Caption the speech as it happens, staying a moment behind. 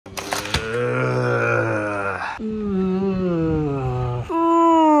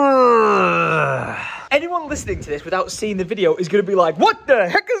listening to this without seeing the video is going to be like, what the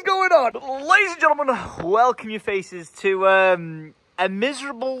heck is going on? But ladies and gentlemen, welcome your faces to a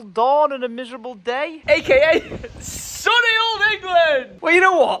miserable dawn and a miserable day, aka sunny old England. Well, you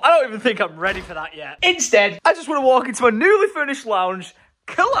know what? I don't even think I'm ready for that yet. Instead, I just want to walk into my newly furnished lounge,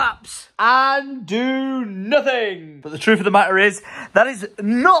 collapse, and do nothing. But the truth of the matter is, that is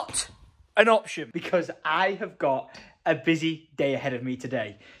not an option because I have got a busy day ahead of me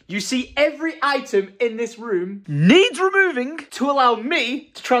today. You see, every item in this room needs removing to allow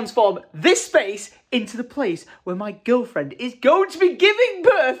me to transform this space into the place where my girlfriend is going to be giving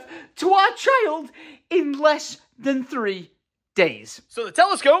birth to our child in less than 3 days. So the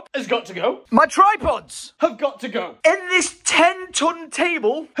telescope has got to go. My tripods have got to go. And this 10-ton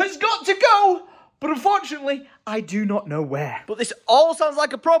table has got to go. But unfortunately, I do not know where. But this all sounds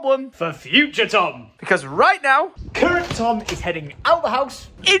like a problem for future Tom. Because right now, current Tom is heading out the house,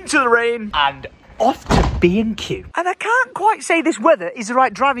 into the rain, and off to B&Q. And I can't quite say this weather is the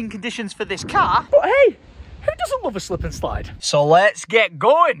right driving conditions for this car. But hey, who doesn't love a slip and slide? So let's get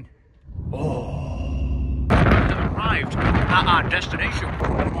going. Oh, we've arrived at our destination.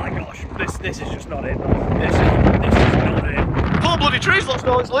 Oh my gosh, this is just not it. This is not it. Poor bloody trees lost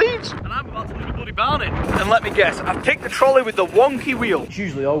all its leaves. And I'm about to leave a bloody barn in. And let me guess, I've picked the trolley with the wonky wheel. It's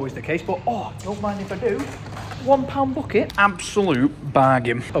usually always the case, but oh, don't mind if I do. £1 bucket. Absolute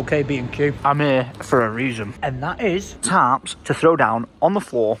bargain. Okay, B&Q, I'm here for a reason. And that is tarps to throw down on the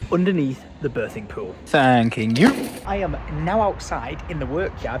floor underneath the birthing pool. Thanking you. I am now outside in the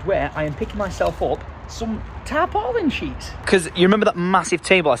workyard where I am picking myself up some tarpaulin sheets. Because you remember that massive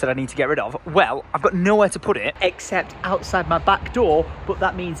table I said I need to get rid of? Well, I've got nowhere to put it except outside my back door, but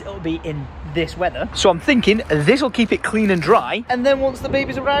that means it'll be in this weather. So I'm thinking this will keep it clean and dry, and then once the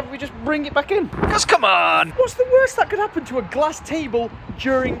babies arrive, we just bring it back in. Because come on! What's the worst that could happen to a glass table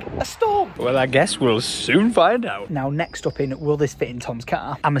during a storm? Well, I guess we'll soon find out. Now, next up in will this fit in Tom's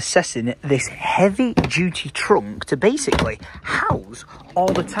car, I'm assessing this heavy-duty trunk to basically house all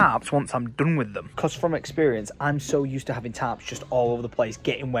the tarps once I'm done with them. Because from experience, I'm so used to having tarps just all over the place,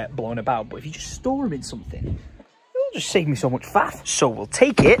 getting wet, blown about. But if you just store them in something, it'll just save me so much faff. So we'll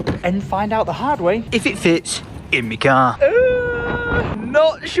take it and find out the hard way if it fits in my car.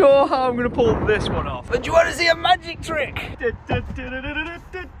 Not sure how I'm going to pull this one off. But do you want to see a magic trick?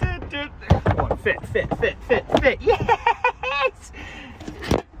 Come on, fit. Yes!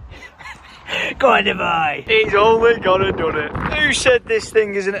 Go on, Devi. He's only gonna done it. Who said this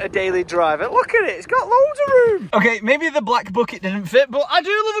thing isn't a daily driver? Look at it, it's got loads of room. Okay, maybe the black bucket didn't fit, but I do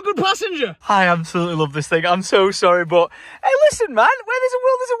love a good passenger. I absolutely love this thing. I'm so sorry, but hey, listen, man, where there's a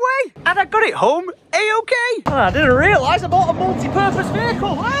will, there's a way. And I got it home A-okay. Oh, I didn't realise I bought a multi-purpose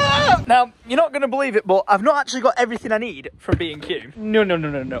vehicle. Ah! Now, you're not gonna believe it, but I've not actually got everything I need from B&Q. No.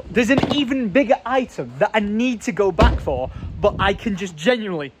 There's an even bigger item that I need to go back for, but I can just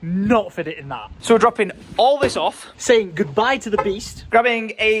genuinely not fit it in that. So we're dropping all this off, saying goodbye to the beast,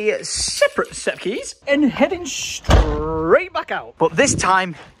 grabbing a separate set of keys, and heading straight back out. But this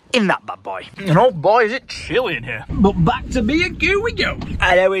time, in that bad boy. And oh boy, is it chilly in here. But back to B&Q we go. And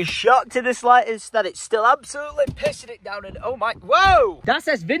I was shocked to the slightest that it's still absolutely pissing it down, and oh my, whoa! That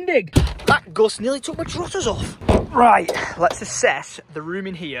says Vindig. That gust nearly took my trotters off. Right, let's assess the room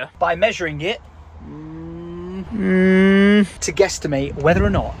in here by measuring it to guesstimate whether or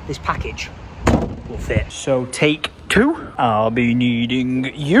not this package will fit. So take 2. I'll be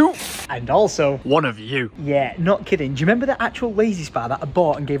needing you. And also one of you. Yeah, not kidding. Do you remember the actual lazy spa that I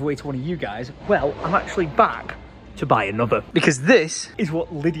bought and gave away to one of you guys? Well, I'm actually back to buy another. Because this is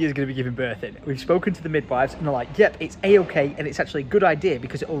what Lydia's going to be giving birth in. We've spoken to the midwives and they're like, yep, it's A-okay, and it's actually a good idea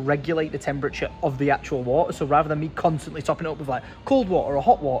because it'll regulate the temperature of the actual water. So rather than me constantly topping it up with like cold water or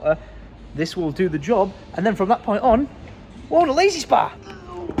hot water, this will do the job, and then from that point on, we're on a lazy spa.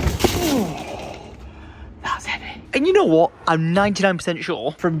 That's heavy. And you know what? I'm 99%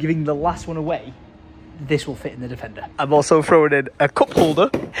 sure from giving the last one away, this will fit in the Defender. I'm also throwing in a cup holder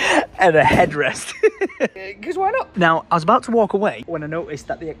and a headrest. Because why not? Now, I was about to walk away when I noticed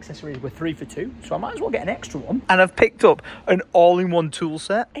that the accessories were 3 for 2, so I might as well get an extra one. And I've picked up an all-in-one tool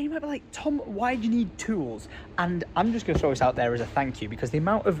set. And you might be like, Tom, why do you need tools? And I'm just going to throw this out there as a thank you, because the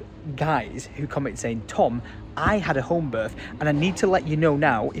amount of guys who comment saying, Tom, I had a home birth, and I need to let you know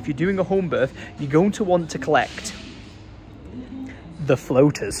now, if you're doing a home birth, you're going to want to collect the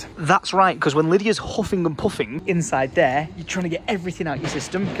floaters. That's right, because when Lydia's huffing and puffing inside there, you're trying to get everything out your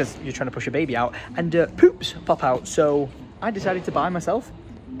system because you're trying to push a baby out, and poops pop out. So I decided to buy myself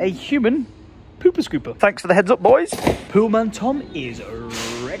a human pooper scooper. Thanks for the heads up, boys. Poolman Tom is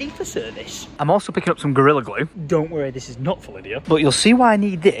ready ready for service. I'm also picking up some Gorilla Glue. Don't worry, this is not for Lydia. But you'll see why I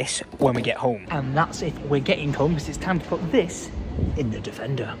need this when we get home. And that's if we're getting home, because it's time to put this in the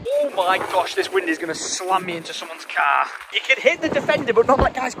Defender. Oh my gosh, this wind is going to slam me into someone's car. You can hit the Defender, but not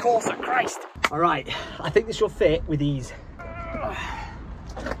that guy's Corsa, Christ. All right, I think this will fit with ease. Oh,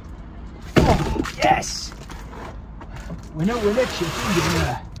 yes! Winner, chicken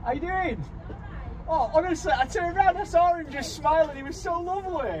dinner. How you doing? Oh, honestly, I turned around, I saw him just smiling. He was so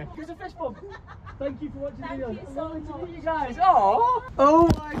lovely. Give us a fist bump. Thank you for watching the video. Lovely to meet you guys. Oh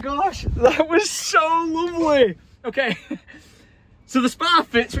my gosh, that was so lovely. Okay, so the spa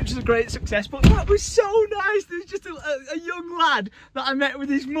fits, which is a great success, but that was so nice. There's just a young lad that I met with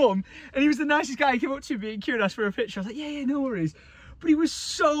his mum, and he was the nicest guy. He came up to me and asked for a picture. I was like, yeah, no worries. But he was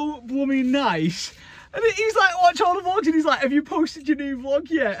so blooming nice. And he's like, watch all the vlogs, and he's like, have you posted your new vlog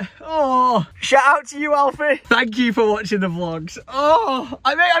yet? Oh, shout out to you, Alfie. Thank you for watching the vlogs. Oh,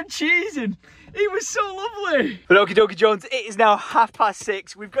 I'm cheesing. He was so lovely. But okie dokie Jones, it is now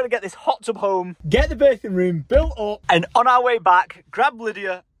 6:30. We've got to get this hot tub home, get the birthing room built up, and on our way back, grab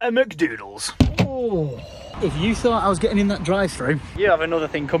Lydia a McDonald's. Oh. If you thought I was getting in that drive-through, you have another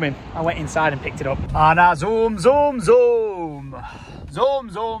thing coming. I went inside and picked it up. And I zoom, zoom, zoom. Zoom,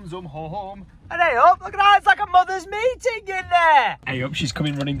 zoom, zoom home. And hey up, look at that, it's like a mother's meeting in there. Hey up, she's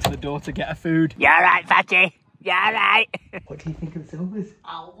coming running to the door to get her food. You alright, fatty? You alright? What do you think of Silvers?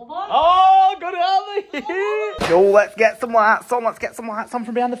 Oh, got it, Alfie. So let's get some lights on. Let's get some lights on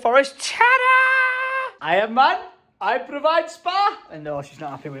from behind the forest. Ta-da! I am man. I provide spa. And no, she's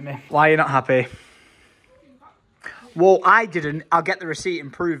not happy with me. Why are you not happy? Well, I didn't. I'll get the receipt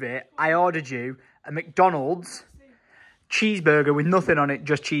and prove it. I ordered you a McDonald's cheeseburger with nothing on it,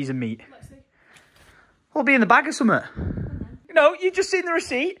 just cheese and meat. It'll be in the bag or something. No, you just seen the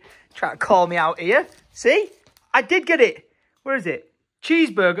receipt. Try to call me out here. See? I did get it. Where is it?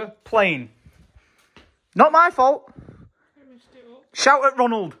 Cheeseburger, plain. Not my fault. Shout at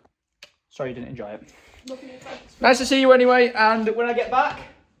Ronald. Sorry you didn't enjoy it. Nice to see you anyway. And when I get back,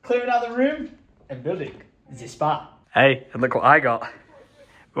 clearing out the room and building the spa. Hey, and look what I got.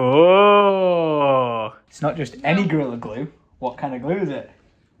 Oh. It's not just any Gorilla Glue. What kind of glue is it?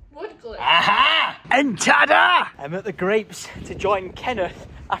 Wood glue. Aha! And ta-da! I'm at the Grapes to join Kenneth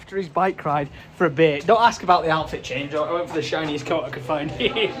after his bike ride for a bit. Don't ask about the outfit change. I went for the shiniest coat I could find.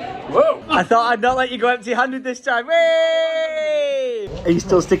 Whoa! I thought I'd not let you go empty-handed this time. Hey! Are you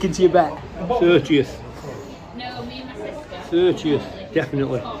still sticking to your bet? 30th. No, me and my sister. 30th,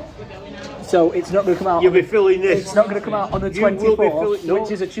 definitely. So it's not going to come out. You'll be filling this. It's not going to come out on the 24th,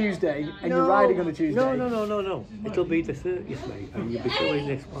 which is a Tuesday, and you're riding on a Tuesday. No. It'll be the 30th, mate, and you'll be filling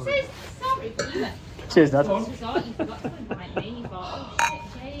this one. Sorry, but you were. Cheers, Dad. You forgot to invite me. You thought, oh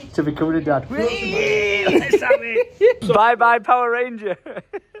shit, Jade. To becoming a dad. Bye-bye, Power Ranger.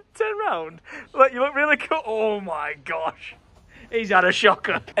 Turn round. Look, you look really cool. Oh my gosh. He's had a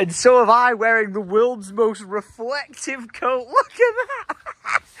shocker. And so have I, wearing the world's most reflective coat. Look at that.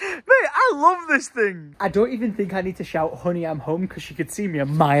 Mate, I love this thing. I don't even think I need to shout, honey, I'm home, because she could see me a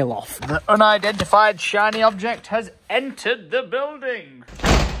mile off. The unidentified shiny object has entered the building.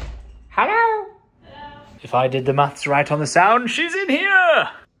 Hello? Hello. If I did the maths right on the sound, she's in here.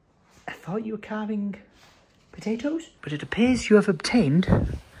 I thought you were carving potatoes, but it appears you have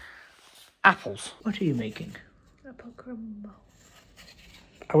obtained apples. What are you making? Apple crumble.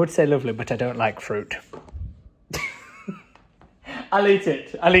 I would say lovely, but I don't like fruit. I'll eat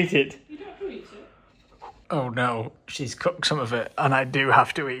it. I'll eat it. You don't have to eat it. Oh no, she's cooked some of it, and I do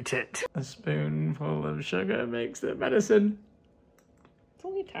have to eat it. A spoonful of sugar makes the medicine. It's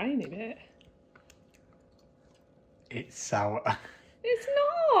only a tiny bit. It's sour. It's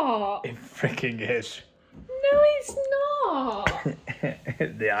not. It freaking is. No, it's not.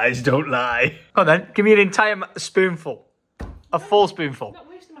 The eyes don't lie. Come on then, give me an entire spoonful. A full spoonful. I'm not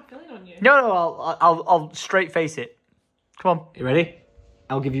wasting my filling on you. No, I'll straight face it. Come on. You ready?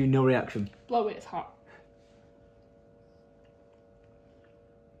 I'll give you no reaction. Blow it, it's hot.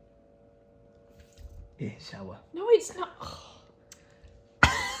 It's sour. No, it's not.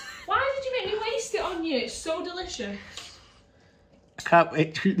 Why did you make me waste it on you? It's so delicious. I can't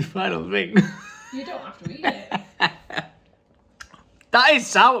wait to eat the final thing. You don't have to eat it. That is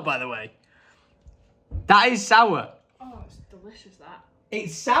sour, by the way. That is sour. Oh, it's delicious, that.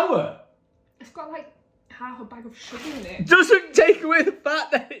 It's sour. It's got like half a bag of sugar in it. Doesn't take away the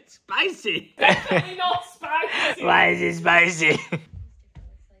fact that it's spicy. Definitely not spicy. Why is it spicy?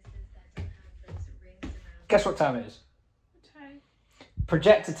 Guess what time it is? Okay.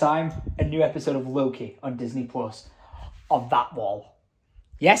 Projector time, a new episode of Loki on Disney Plus on that wall.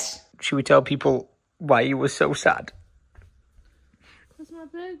 Yes? Should we tell people why you were so sad? Because Because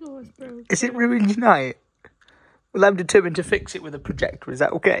my burger was broken. Is it ruined your night? Well, I'm determined to fix it with a projector. Is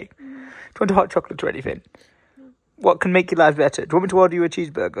that okay? Do you want a hot chocolate or anything? What can make your life better? Do you want me to order you a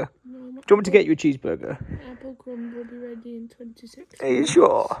cheeseburger? No, Do you want me to get you a cheeseburger? apple crumb will be ready in 26. Are you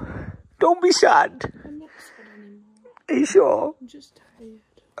sure? Don't be sad. I'm not sad anymore. Are you sure? I'm just tired.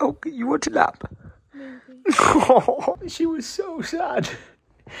 Oh, you want a nap? Maybe. Oh, she was so sad.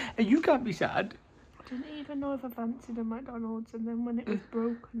 And you can't be sad. I didn't even know if I fancied a McDonald's, and then when it was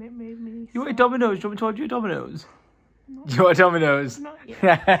broken, it made me. You want a Domino's? Do you want me to order you a Domino's? Not, Do you want a Domino's? not yet.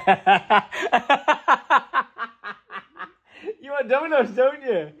 You want Domino's, don't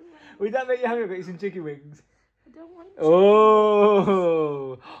you? Would that make you happy? I've got you some chicken wings. I don't want.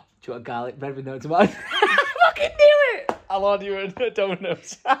 Oh. Do you want garlic bread with no tomato? Fucking do it! I'll order you a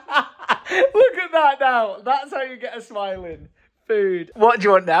Domino's. Look at that now. That's how you get a smiling food. What do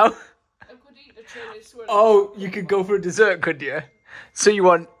you want now? I could eat the chili swirl. Oh, you could go for a dessert, couldn't you? So you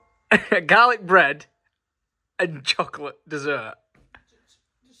want garlic bread and chocolate dessert?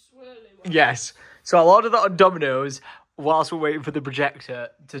 Just swirly one. Yes. So I'll order that on Domino's whilst we're waiting for the projector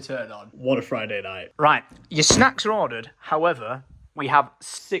to turn on. What a Friday night. Right, your snacks are ordered. However, we have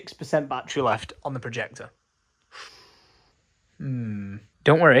 6% battery left on the projector. Don't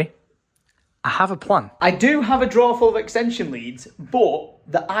worry. I have a plan. I do have a drawer full of extension leads, but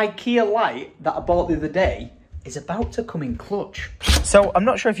the IKEA light that I bought the other day is about to come in clutch. So I'm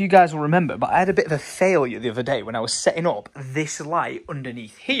not sure if you guys will remember, but I had a bit of a failure the other day when I was setting up this light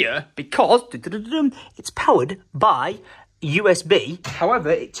underneath here because it's powered by USB.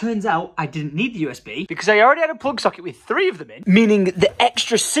 However, it turns out I didn't need the USB because I already had a plug socket with 3 of them in, meaning the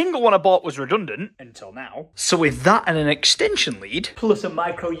extra single one I bought was redundant until now. So with that and an extension lead, plus a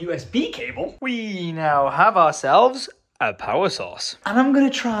micro USB cable, we now have ourselves a power source. And I'm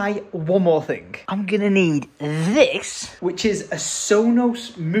gonna try one more thing. I'm gonna need this, which is a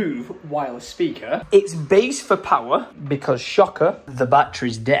Sonos Move wireless speaker. It's base for power because, shocker, the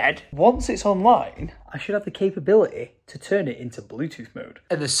battery's dead. Once it's online, I should have the capability to turn it into Bluetooth mode.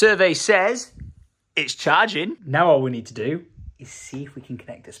 And the survey says it's charging. Now all we need to do is see if we can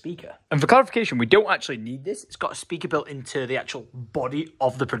connect a speaker. And for clarification, we don't actually need this. It's got a speaker built into the actual body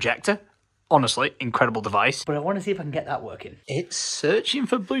of the projector. Honestly, incredible device. But I want to see if I can get that working. It's searching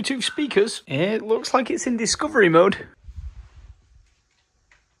for Bluetooth speakers. It looks like it's in discovery mode.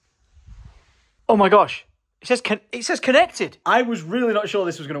 Oh my gosh. It says connected. I was really not sure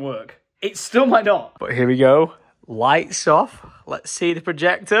this was going to work. It still might not. But here we go. Lights off. Let's see the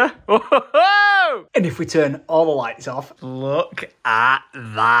projector. Whoa! And if we turn all the lights off, look at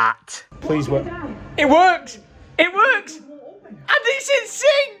that. Please work. It works! It works! And it's in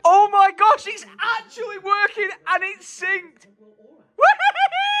sync! Oh my gosh, it's actually working and it's synced!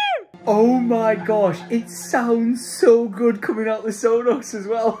 Woohoo! Oh my gosh, it sounds so good coming out the Sonos as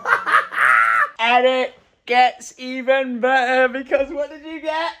well. And it gets even better because what did you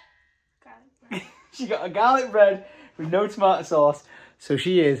get? She got a garlic bread with no tomato sauce. So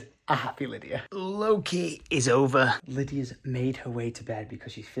she is a happy Lydia. Loki is over. Lydia's made her way to bed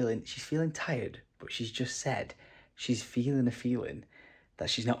because she's feeling tired, but she's just said she's feeling a feeling that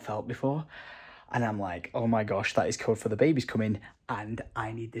she's not felt before. And I'm like, oh my gosh, that is code for the baby's coming and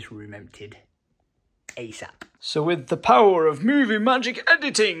I need this room emptied ASAP. So with the power of movie magic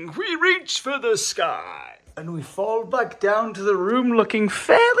editing, we reach for the sky. And we fall back down to the room looking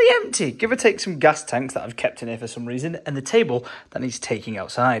fairly empty. Give or take some gas tanks that I've kept in here for some reason and the table that needs taking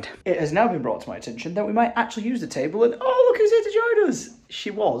outside. It has now been brought to my attention that we might actually use the table and oh, look who's here to join us. She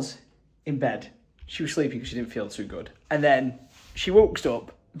was in bed. She was sleeping because she didn't feel too good. And then she woke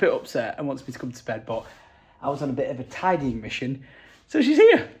up a bit upset and wants me to come to bed, but I was on a bit of a tidying mission. So she's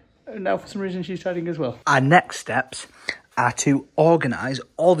here. And now for some reason she's tidying as well. Our next steps are to organise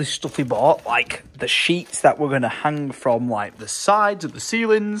all this stuff we bought, like the sheets that we're going to hang from like the sides of the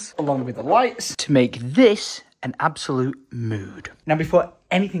ceilings, along with the lights, to make this an absolute mood. Now before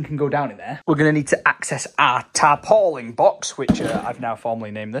anything can go down in there, we're going to need to access our tarpaulin box, which I've now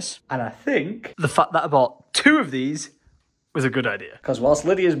formally named this. And I think the fact that I bought 2 of these was a good idea. Because whilst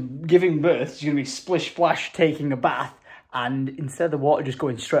Lydia's giving birth, she's going to be splish splash taking a bath, and instead of the water just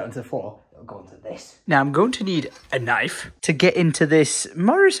going straight onto the floor, it'll go into this. Now I'm going to need a knife to get into this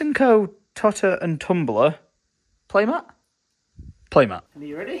Morris & Co. Totter and Tumbler playmat. Playmat. Are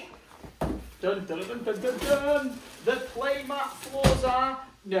you ready? Dun, dun, dun, dun, dun, dun. The playmat floors are...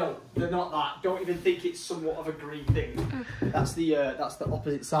 No, they're not that. Don't even think it's somewhat of a green thing. That's the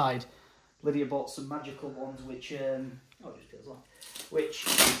opposite side. Lydia bought some magical ones, which oh, it just feels off. Which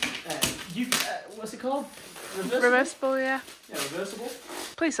what's it called? Reversible, yeah. Yeah, reversible.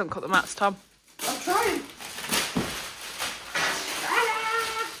 Please don't cut the mats, Tom. I'm trying.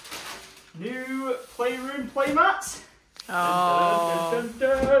 New playroom playmats. Oh, Dun, dun,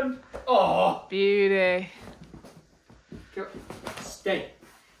 dun, dun. Oh, beauty. go. Stay.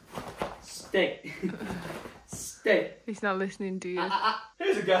 Stay. Stay. He's not listening, do you?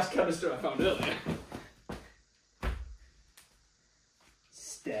 Here's a gas canister I found earlier.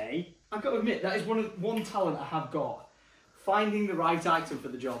 Stay. I've got to admit, that is one talent I have got. Finding the right item for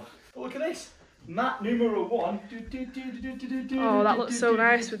the job. Oh, look at this. Mat numero 1. Oh, that looks so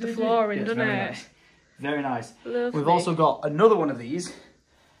nice with the flooring, Yes, doesn't very it? nice. Very nice. Lovely. We've also got another one of these.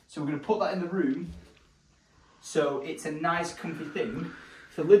 So we're going to put that in the room. So it's a nice comfy thing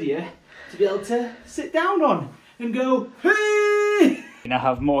for Lydia to be able to sit down on and go, hey! We now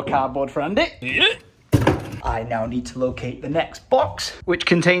have more cardboard for Andy. I now need to locate the next box, which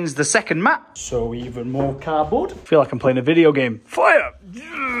contains the second mat. So even more cardboard. I feel like I'm playing a video game. Fire!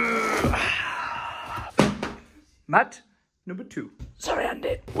 Mat number 2. Sorry,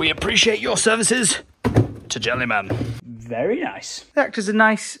 Andy. We appreciate your services to Jellyman. Very nice. They act as a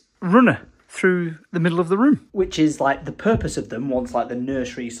nice runner through the middle of the room, which is like the purpose of them once like the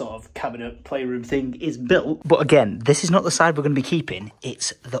nursery sort of cabinet playroom thing is built. But again, this is not the side we're going to be keeping,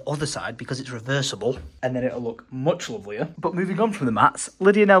 it's the other side because it's reversible and then it'll look much lovelier. But moving on from the mats,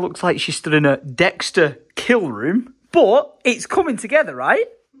 Lydia now looks like she stood in a Dexter kill room, but it's coming together, right?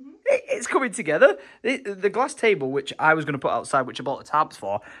 It's coming together. The glass table, which I was going to put outside, which I bought the tarps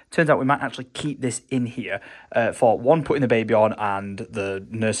for, turns out we might actually keep this in here for one, putting the baby on and the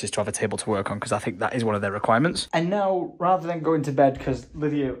nurses to have a table to work on, because I think that is one of their requirements. And now, rather than going to bed, because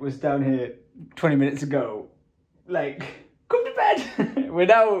Lydia was down here 20 minutes ago, like, come to bed. We're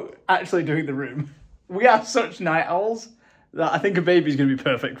now actually doing the room. We are such night owls that I think a baby's going to be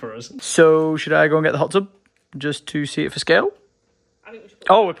perfect for us. So, should I go and get the hot tub just to see it for scale? I think we should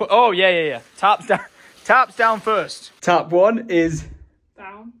put Oh, yeah. Taps down. Taps down first. Tap 1 is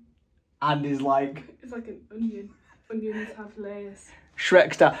down. and is like It's like an onion. Onions have layers.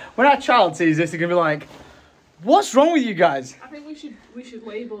 Shrek style. When our child sees this, they're gonna be like, "What's wrong with you guys?" I think we should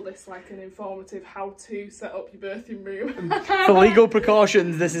label this like an informative how to set up your birthing room. For legal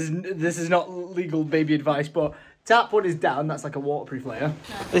precautions, this is not legal baby advice, but tap 1 is down, that's like a waterproof layer.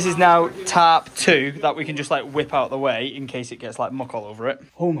 This is now tap 2 that we can just like whip out the way in case it gets like muck all over it.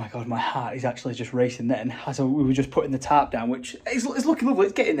 Oh my god, my heart is actually just racing then. So we were just putting the tap down, which is looking lovely,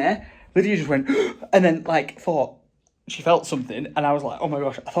 it's getting there. Lydia just went, and then like thought, she felt something, and I was like, oh my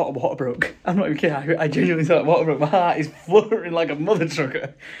gosh, I thought a water broke. I'm not even kidding, I genuinely thought a water broke. My heart is fluttering like a mother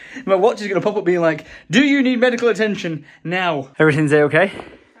trucker. My watch is going to pop up being like, do you need medical attention now? Everything's okay?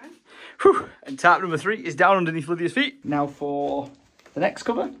 Whew. And tap number 3 is down underneath Lydia's feet. Now for the next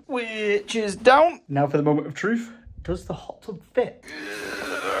cover, which is down. Now for the moment of truth. Does the hot tub fit?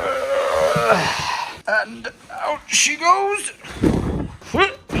 And out she goes.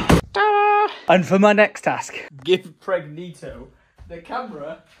 Ta-da! And for my next task, give Pregnito the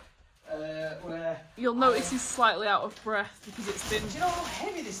camera where... You'll notice he's slightly out of breath because it's been... Do you know how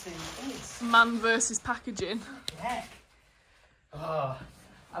heavy this thing is? Man versus packaging. Heck. Oh,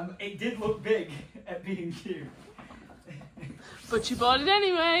 it did look big at being cute. But you bought it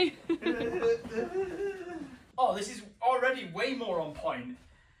anyway. Oh, this is already way more on point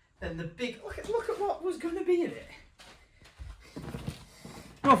than the big... Look at what was going to be in it.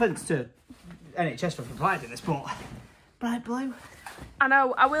 No offence to NHS for providing this, but bright blue. I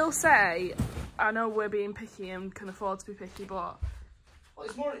know, I will say, I know we're being picky and can afford to be picky, but...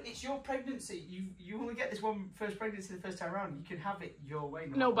 Well, it's your pregnancy. You only get this one first pregnancy the first time around. You can have it your way.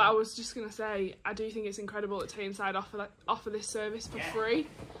 No, but I was just going to say, I do think it's incredible that Tameside offer this service for free.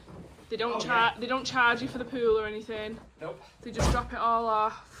 They don't they don't charge you for the pool or anything. Nope. They just drop it all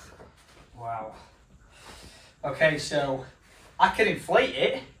off. Wow. Okay, so I can inflate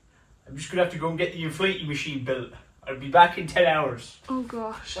it. I'm just gonna have to go and get the inflating machine built. I'll be back in 10 hours. Oh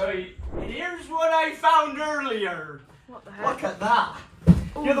gosh. So here's what I found earlier. What the heck? Look at that.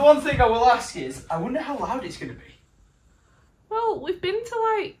 Ooh. You know, the one thing I will ask is, I wonder how loud it's gonna be. Well, we've been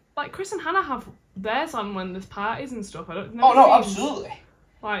to like Chris and Hannah have theirs on when there's parties and stuff. Oh no, absolutely.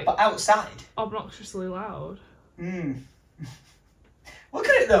 Like, but outside. Obnoxiously loud. Look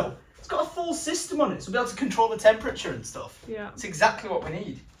at it though. It's got a full system on it, so we'll be able to control the temperature and stuff. Yeah. It's exactly what we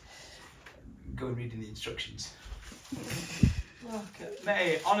need. Go and read in the instructions.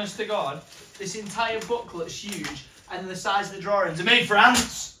 Mate, honest to God, this entire booklet's huge, and the size of the drawings are made for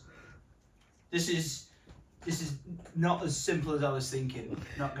ants. This is not as simple as I was thinking,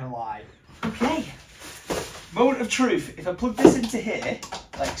 not gonna lie. Okay. Moment of truth. If I plug this into here,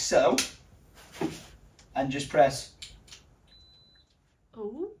 like so, and just press.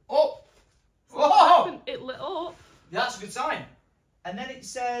 Oh. Oh! Whoa! It lit up. That's a good sign. And then it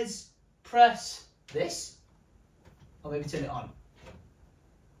says press this. Or maybe turn it on.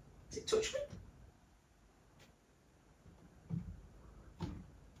 Does it touch me?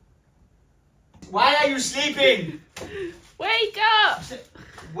 Why are you sleeping? Wake up!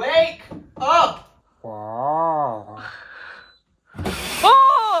 Wake up! Wow.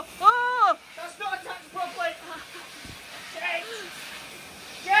 Oh! Oh! That's not attached properly! Shit!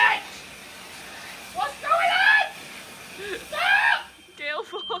 Shit! What's going on? Stop! Gale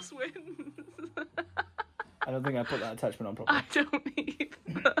Force wins. I don't think I put that attachment on properly. I don't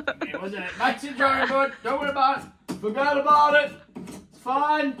either. It wasn't it. Back to the drawing board. Don't worry about it. Forget about it. It's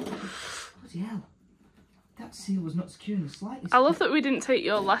fine. Bloody hell. That seal was not secure in the slightest. I love that we didn't take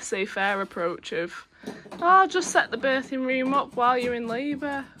your laissez-faire approach of, oh, just set the birthing room up while you're in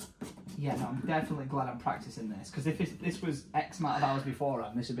labour. Yeah, no, I'm definitely glad I'm practicing this, because if this was X amount of hours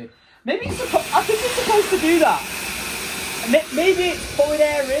beforehand, this would be... Maybe it's I think it's supposed to do that. Maybe it's pulling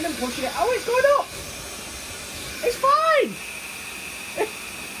air in and pushing it. Oh, it's going up. It's fine.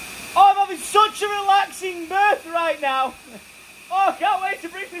 Oh, I'm having such a relaxing birth right now. Oh, I can't wait to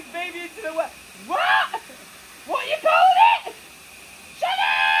bring this baby into the wet. What? What are you calling it?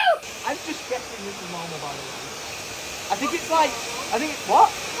 Chanel! I'm just guessing this is normal, by the way. I think it's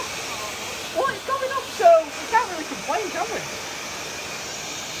what? Well, it's going up, so we can't really complain, can we?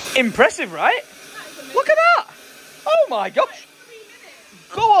 Impressive, right? Look at that! Oh my gosh!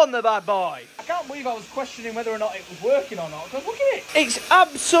 Go on, the bad boy! I can't believe I was questioning whether or not it was working or not, because look at it! It's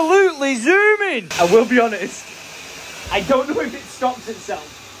absolutely zooming! I will be honest, I don't know if it stops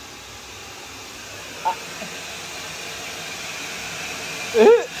itself.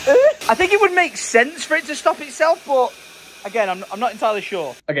 I think it would make sense for it to stop itself, but again, I'm not entirely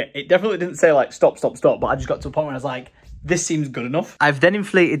sure. Okay, it definitely didn't say like stop, stop, stop, but I just got to a point where I was like, this seems good enough. I've then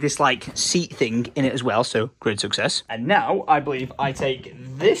inflated this like seat thing in it as well, so great success. And now I believe I take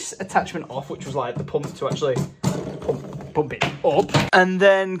this attachment off, which was like the pump to actually pump it up, and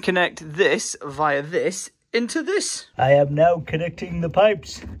then connect this via this into this. I am now connecting the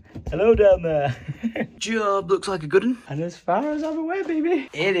pipes. Hello down there. Job looks like a good one. And as far as I'm aware, baby,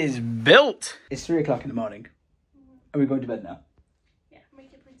 it is built. It's 3 o'clock in the morning. Are we going to bed now? Yeah,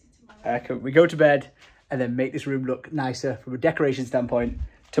 make it pretty tomorrow. We go to bed and then make this room look nicer from a decoration standpoint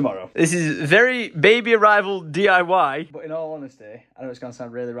tomorrow. This is very baby arrival DIY. But in all honesty, I know it's going to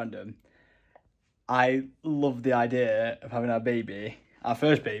sound really random. I love the idea of having our baby, our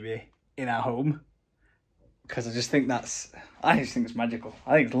first baby, in our home. Because I just think it's magical.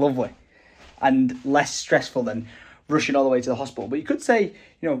 I think it's lovely. And less stressful than rushing all the way to the hospital. But you could say,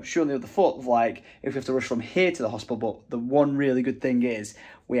 you know, shoot on the other foot of like, if we have to rush from here to the hospital, but the one really good thing is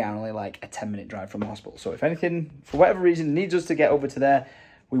we are only like a 10-minute drive from the hospital. So if anything, for whatever reason, needs us to get over to there,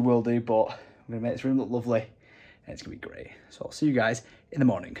 we will do. But we're going to make this room look lovely. And it's going to be great. So I'll see you guys in the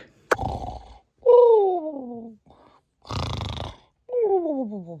morning.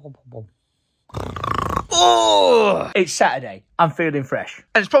 Oh, it's Saturday. I'm feeling fresh.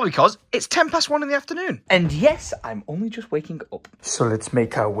 And it's probably because it's 1:10 in the afternoon. And yes, I'm only just waking up. So let's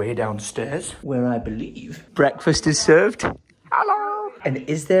make our way downstairs, where I believe breakfast is served. Hello. And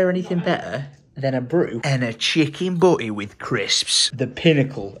is there anything better than a brew and a chicken butty with crisps? The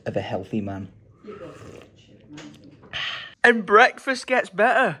pinnacle of a healthy man. And breakfast gets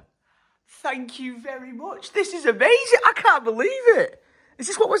better. Thank you very much. This is amazing. I can't believe it. Is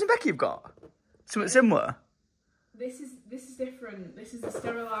this what Wes and Becky have got? Something similar? This is different. This is the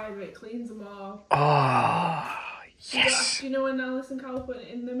steriliser. It cleans them all. Oh, yes. Do you know when Alice and Carl put it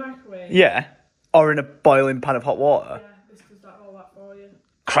in the microwave? Yeah. Or in a boiling pan of hot water. Yeah, this does all that for you.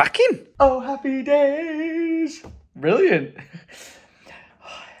 Cracking. Oh, happy days. Brilliant.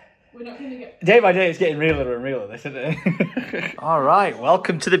 We're not going to get... Day by day, it's getting realer and realer, this, isn't it? All right,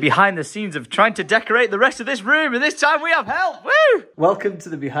 welcome to the behind the scenes of trying to decorate the rest of this room, and this time we have help. Woo! Welcome to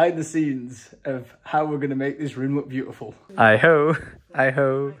the behind the scenes of how we're going to make this room look beautiful. I-ho,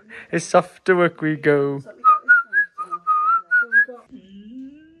 I-ho, it's off to work we go.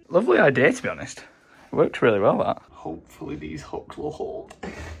 Lovely idea, to be honest. It worked really well, that. Hopefully these hooks will hold.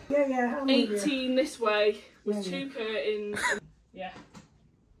 Yeah. 18 this way with 2 curtains. Yeah.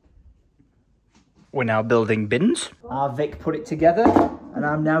 We're now building bins. Our Vic put it together and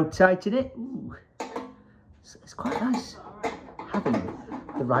I'm now tightening it. Ooh. It's quite nice having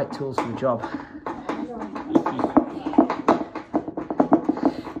the right tools for the job.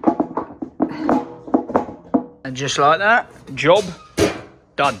 And just like that, job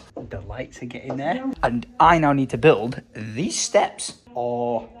done. The lights are getting there. And I now need to build these steps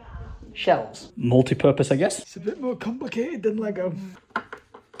or shelves. Multi-purpose, I guess. It's a bit more complicated than Lego.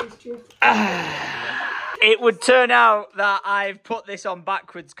 It would turn out that I've put this on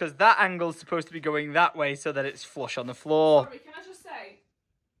backwards because that angle's supposed to be going that way so that it's flush on the floor. Sorry, can I just say,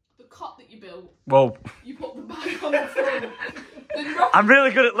 the cot that you built, Whoa. you put the back on the front. I'm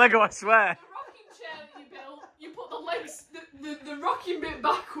really good at Lego, I swear. The rocking chair that you built, you put the legs, the rocking bit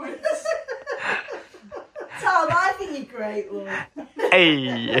backwards. Tom, I think you're great, love.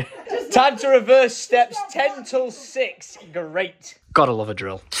 Hey. Time to reverse steps 10 till 6. Great. Gotta love a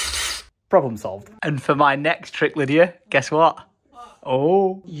drill. Problem solved. And for my next trick, Lydia, guess what?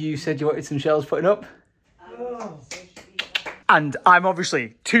 Oh, you said you wanted some shelves putting up? Oh. And I'm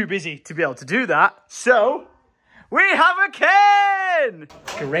obviously too busy to be able to do that. So, we have a Ken!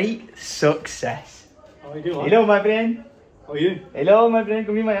 Great success. How are you doing? Hello, my friend. How are you? Hello, my friend.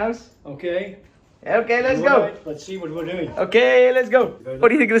 Come in my house. Okay. Okay, let's go. Right, let's see what we're doing. Okay, let's go. What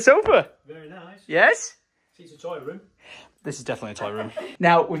do you think of the sofa? Very nice. Yes? It's a toy room. This is definitely a toy room.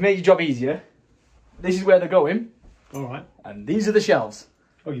 Now, we've made your job easier. This is where they're going. All right. And these are the shelves.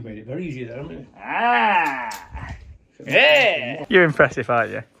 Oh, you made it very easy there, haven't you? Ah! Yeah! You're impressive,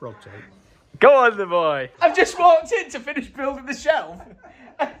 aren't you? Frog tape. Go on, the boy. I've just walked in to finish building the shelf.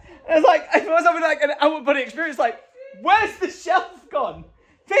 I was like, I was having like an out-of-body experience, like, where's the shelf gone?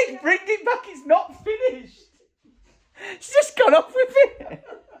 Vic, bring it back, it's not finished. It's just gone off with it.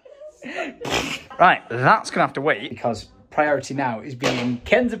 Right, that's going to have to wait because priority now is being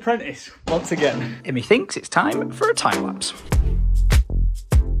Ken's apprentice once again. And thinks it's time for a time lapse.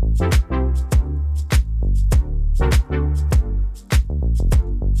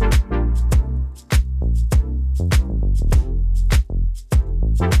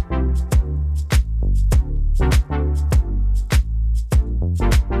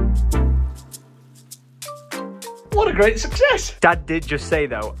 What a great success. Dad did just say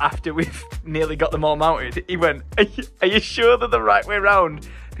though, after we've nearly got them all mounted, he went, are you sure they're the right way round?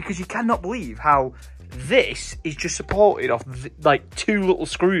 Because you cannot believe how this is just supported off like 2 little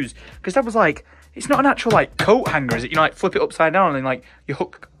screws. Because Dad was like, it's not an actual like coat hanger, is it? You know, like flip it upside down and then like you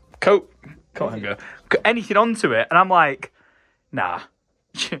hook coat hanger, anything onto it. And I'm like, nah,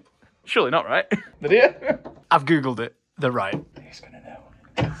 surely not, right? Lydia? I've Googled it. They're right. He's gonna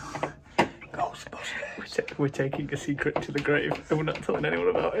know. Ghostbusters. We're taking a secret to the grave and we're not telling anyone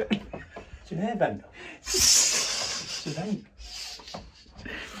about it. It's an airbender. It's an aim.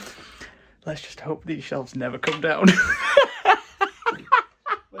 Let's just hope these shelves never come down.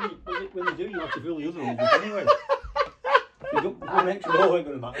 When they do, you have to fill the other ones up anyway. One extra hole ain't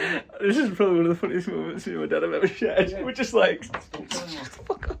going to matter. This is probably one of the funniest moments me and my dad have ever shared. Yeah. We're just like,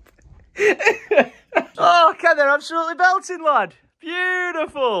 fuck up. Oh, Ken, they're absolutely belting, lad.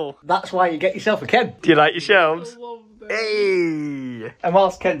 Beautiful. That's why you get yourself a Ken. Do you like your shelves? I love them. Hey. And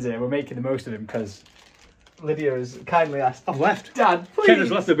whilst Ken's here, we're making the most of him because Lydia has kindly asked. I've left. Dad, please. Ken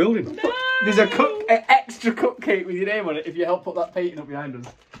has left the building. No. There's an extra cupcake with your name on it if you help put that painting up behind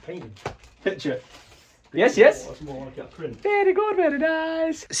us. Painting. Picture. Yes, yes. That's more like a print. Very good, very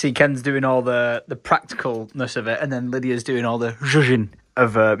nice. See, Ken's doing all the practicalness of it, and then Lydia's doing all the zhuzhing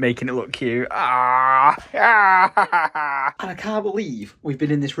of making it look cute. Ah. And I can't believe we've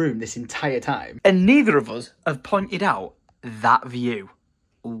been in this room this entire time, and neither of us have pointed out that view.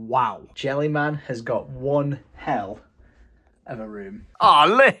 Wow. Jellyman has got one hell of a room. Oh,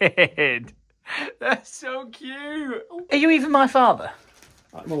 Lyd! They're so cute. Are you even my father?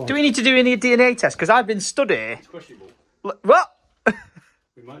 Do we need to do any DNA tests? Because I've been studying. It's questionable. What?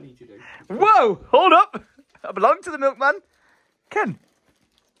 We might need to do. Whoa! Hold up! I belong to the milkman. Ken.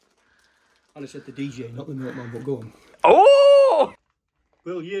 I said the DJ, not the milkman, but go on. Oh!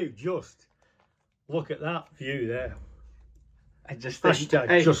 Will you just look at that view there? I just Hashtag,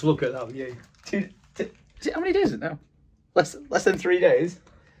 hey, just look at that view. How many days is it now? Less than 3 days.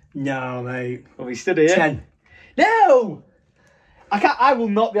 No, mate. Well, we stood here. 10. No! I will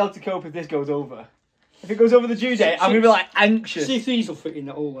not be able to cope if this goes over. If it goes over the due date, I'm going to be like anxious. See if these will fit in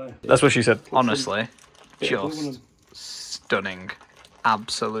that hole there. That's what she said. Honestly, just stunning.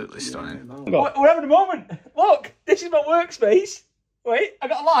 Absolutely stunning. Yeah, we're having a moment. Look, this is my workspace. Wait, I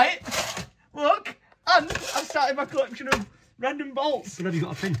got a light. Look, and I've started my collection of random bolts. But have you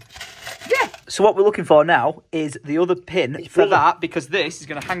got a pin? Yeah. So what we're looking for now is the other pin for that, because this is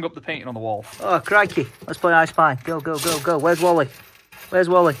going to hang up the painting on the wall. Oh, crikey. Let's play I Spy. Go, go, go, go. Where's Wally? Where's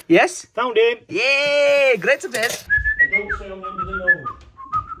Wally? Yes? Found him. Yeah, great success. Don't say I'm under the nose.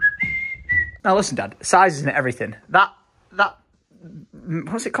 Now listen, Dad, sizes and everything. That,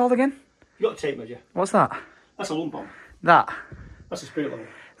 what's it called again? You got a tape measure? What's that? That's a lump on. That. That's a spirit level.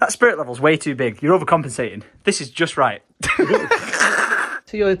 That spirit level's way too big. You're overcompensating. This is just right.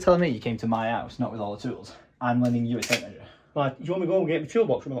 So you're telling me you came to my house, not with all the tools? I'm lending you a tape measure. Like, do you want me to go and get my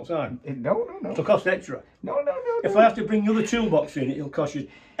toolbox from outside? No. It'll cost extra. No. If I have to bring the other toolbox in, it'll cost you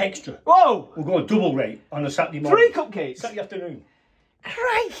extra. Whoa! We'll go on double rate on a Saturday morning. 3 cupcakes. Saturday afternoon.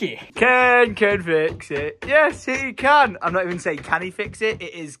 Crikey. Ken can fix it. Yes, he can. I'm not even saying can he fix it.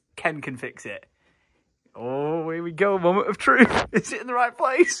 It is Ken can fix it. Oh, here we go. Moment of truth. Is it in the right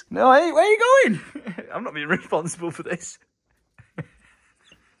place? No, hey, where are you going? I'm not being responsible for this.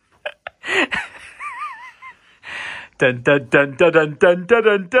 Dun, dun, dun, dun, dun, dun, dun,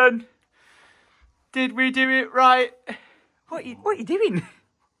 dun, dun. Did we do it right? What are you doing?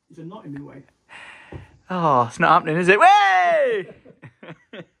 There's a knot in my way. Oh, it's not happening, is it? Way!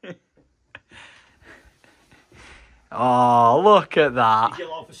 Oh, look at that. Did you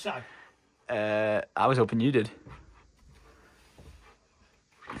get off a sag? I was hoping you did.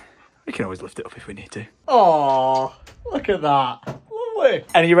 We can always lift it up if we need to. Oh, look at that. Lovely.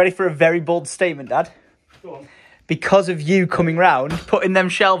 And are you ready for a very bold statement, Dad? Go on. Because of you coming round, putting them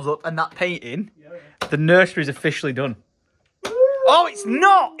shelves up and that painting, the nursery's officially done. Oh, it's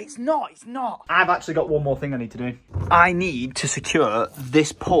not. It's not. I've actually got one more thing I need to do. I need to secure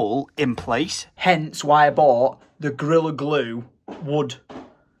this pole in place. Hence why I bought the Gorilla Glue wood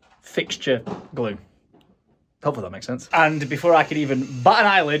fixture glue. Hopefully that makes sense. And before I could even bat an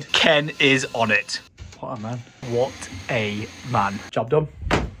eyelid, Ken is on it. What a man. What a man. Job done.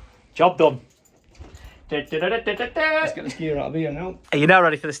 Job done. Let's get the gear out of here now. Are you now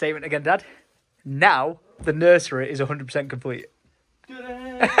ready for the statement again, Dad? Now the nursery is 100% complete.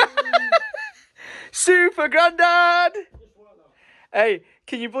 Super Grandad! Hey,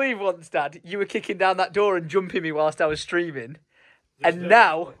 can you believe once, Dad, you were kicking down that door and jumping me whilst I was streaming? And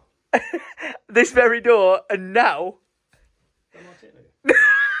now, this very door, and now...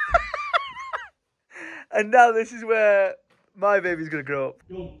 And now this is where my baby's going to grow up.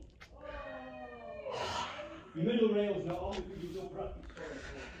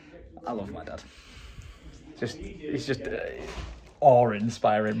 I love my dad. He's just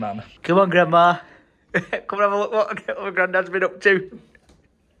awe-inspiring man. Come on, Grandma. Come and have a look what Granddad's been up to.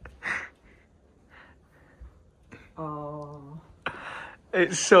 Oh.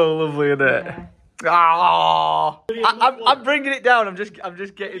 It's so lovely, isn't it? Yeah. Oh, I'm bringing it down. I'm just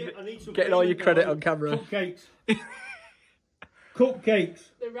getting all your credit on camera. Cupcakes. Cupcakes.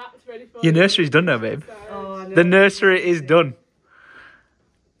 The wrap's ready for Your nursery's done now, babe. Oh, no. The nursery is done.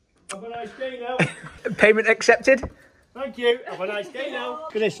 Have a nice day now. Payment accepted. Thank you. Have a nice day now.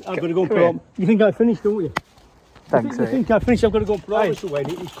 Look at this. I've got to go and put on. You think I finished, don't you? Thanks, You think I finished? I've got to go and put all this away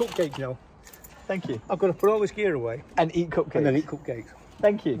and eat these cupcakes now. Thank you. I've got to put all this gear away And eat cupcakes. and then eat cupcakes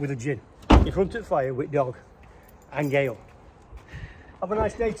Thank you. with a gin in front of the fire with dog and Gail. Have a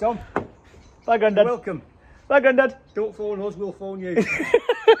nice day, Tom. Bye, Grandad. Welcome. Bye, Grandad. Don't phone us, we'll phone you.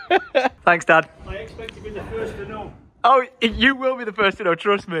 Thanks, Dad. I expect to be the first to know. Oh, you will be the first to know,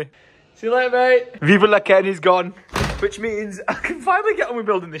 trust me. See you later, mate. Viva la Ken is gone. Which means I can finally get on with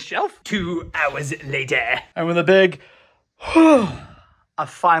building this shelf. 2 hours later. And with a big... I've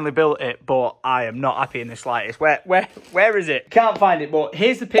finally built it, but I am not happy in the slightest. Where is it? Can't find it, but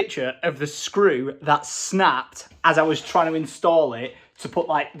here's the picture of the screw that snapped as I was trying to install it to put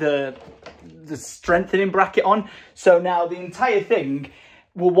like the strengthening bracket on. So now the entire thing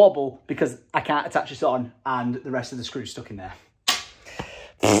will wobble because I can't attach this on and the rest of the screw's stuck in there.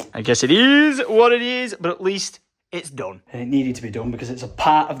 I guess it is what it is, but at least it's done. And it needed to be done because it's a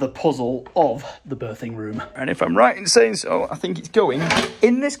part of the puzzle of the birthing room. And if I'm right in saying so, I think it's going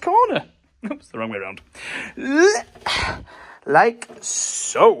in this corner. Oops, the wrong way around. Like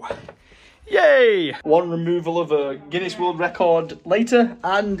so. Yay! One removal of a Guinness World Record later,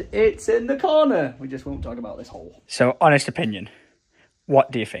 and it's in the corner. We just won't talk about this hole. So, honest opinion,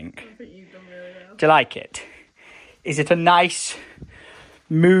 what do you think? I think you've done really well. Do you like it? Is it a nice,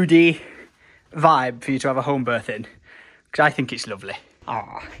 moody vibe for you to have a home birth in? Because I think it's lovely.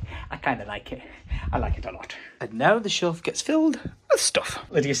 Ah, I kind of like it. I like it a lot. And now the shelf gets filled with stuff.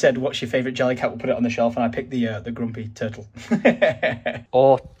 Lydia said, what's your favourite jelly cat? We'll put it on the shelf, and I picked the grumpy turtle.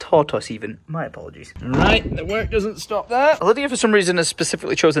 Or tortoise even. My apologies. Right, the work doesn't stop there. Lydia, for some reason, has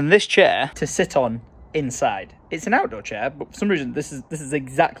specifically chosen this chair to sit on inside. It's an outdoor chair, but for some reason, this is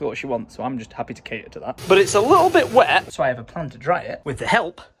exactly what she wants, so I'm just happy to cater to that. But it's a little bit wet, so I have a plan to dry it with the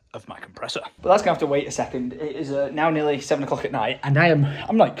help of my compressor. But that's gonna have to wait a second. It is now nearly 7 o'clock at night, and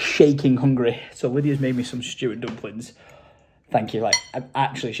I'm like shaking hungry. So Lydia's made me some stew and dumplings. Thank you, like, I'm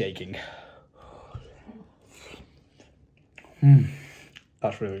actually shaking.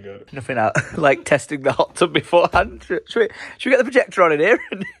 That's really good. Nothing out like testing the hot tub beforehand. Should we get the projector on in here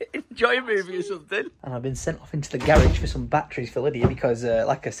and enjoy a movie or something? And I've been sent off into the garage for some batteries for Lydia because,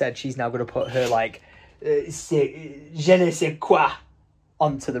 like I said, she's now going to put her, like, je ne sais quoi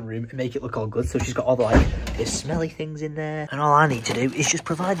onto the room and make it look all good. So she's got all the like the smelly things in there, and all I need to do is just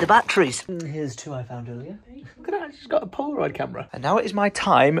provide the batteries. Here's two I found earlier. Look at that, she's got a Polaroid camera. And now it is my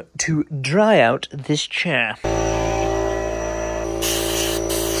time to dry out this chair.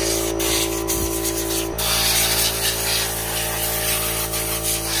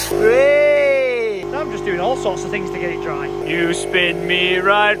 Hooray! Now I'm just doing all sorts of things to get it dry. You spin me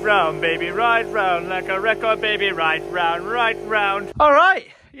right round, baby, right round, like a record, baby, right round, right round. All right,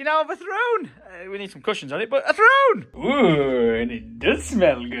 you now have a throne. We need some cushions on it, but a throne. Ooh, and it does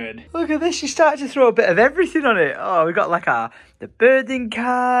smell good. Look at this, she started to throw a bit of everything on it. Oh, we got like the birthing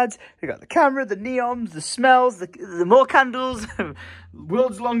cards, we got the camera, the neons, the smells, the more candles,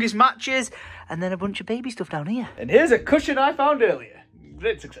 world's longest matches, and then a bunch of baby stuff down here. And here's a cushion I found earlier.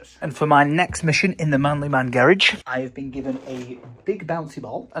 Great success. And for my next mission in the Manly Man garage, I have been given a big bouncy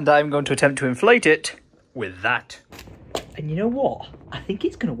ball, and I'm going to attempt to inflate it with that. And you know what? I think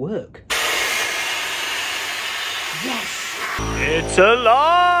it's going to work. Yes! It's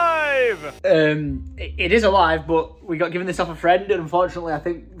alive! It is alive, but we got given this off a friend, and unfortunately I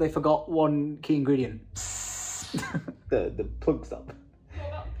think they forgot one key ingredient. the plug stop.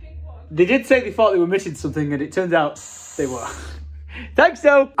 They did say they thought they were missing something, and it turns out they were. Thanks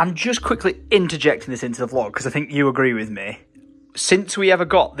though! I'm just quickly interjecting this into the vlog because I think you agree with me. Since we ever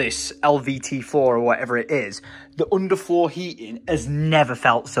got this LVT4 or whatever it is, the underfloor heating has never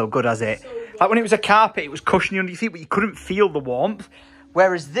felt so good as it. Like when it was a carpet, it was cushiony under your feet, but you couldn't feel the warmth.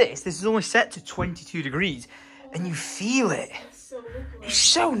 Whereas this is only set to 22 degrees and you feel it. It's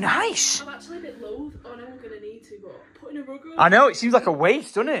so nice. I'm actually a bit loath. Oh no, I'm going to need to, but putting a rug on. I know, it seems like a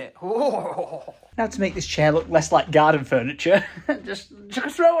waste, doesn't it? Oh. Now to make this chair look less like garden furniture, just chuck a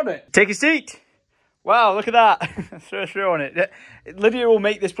throw on it. Take a seat. Wow, look at that. Throw a throw on it. Lydia will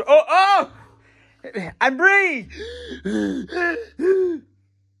make this... Oh! And breathe!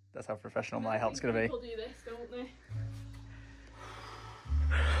 That's how professional my help's going to be. People do this, don't they?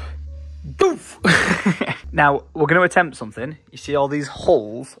 Boof! Now, we're going to attempt something. You see all these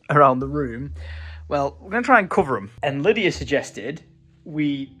holes around the room? Well, we're going to try and cover them. And Lydia suggested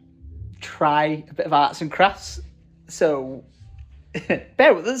we try a bit of arts and crafts. So,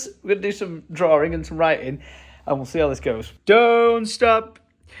 bear with us. We're going to do some drawing and some writing, and we'll see how this goes. Don't stop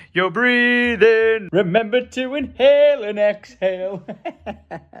your breathing. Remember to inhale and exhale.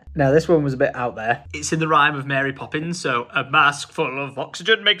 Now, this one was a bit out there. It's in the rhyme of Mary Poppins, so a mask full of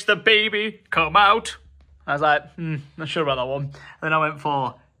oxygen makes the baby come out. I was like, not sure about that one. And then I went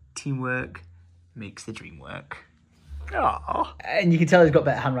for teamwork makes the dream work. Aww. And you can tell he's got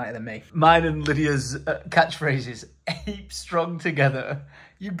better handwriting than me. Mine and Lydia's catchphrases, ape strong together.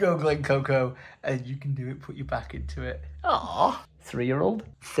 You go, Glen Coco, and you can do it, put your back into it. Aww. 3-year-old,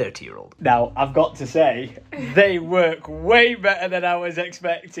 30-year-old. Now, I've got to say, they work way better than I was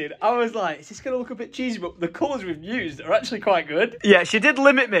expecting. I was like, is this going to look a bit cheesy? But the colours we've used are actually quite good. Yeah, she did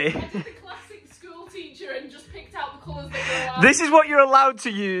limit me. I did the classic school teacher and just picked out the colours that go out. This is what you're allowed to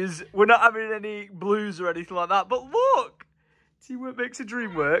use. We're not having any blues or anything like that. But look, teamwork makes a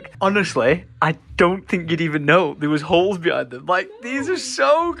dream work. Honestly, I don't think you'd even know there was holes behind them. Like, these are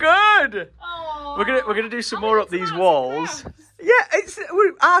so good. Aww. We're gonna do some more up these walls. Yeah, it's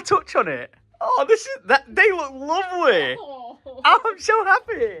our touch on it. Oh, they look lovely. Oh, I'm so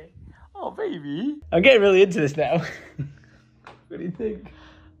happy. Oh, baby. I'm getting really into this now. What do you think?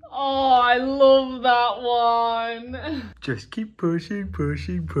 Oh, I love that one. Just keep pushing,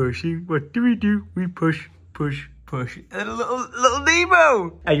 pushing, pushing. What do? We push, push, push. And a little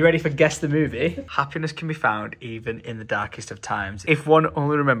Nemo. Are you ready for Guess the Movie? Happiness can be found even in the darkest of times. If one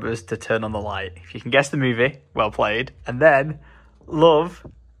only remembers to turn on the light. If you can guess the movie, well played. And then, love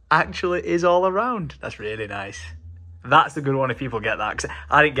actually is all around. That's really nice. That's a good one if people get that. Because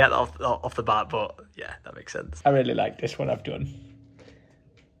I didn't get that off the bat, but yeah, that makes sense. I really like this one I've done.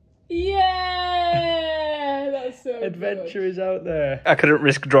 Yeah, that's so Adventure is out there. I couldn't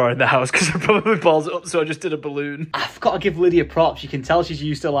risk drawing the house because it probably balls it up, so I just did a balloon. I've got to give Lydia props. You can tell she's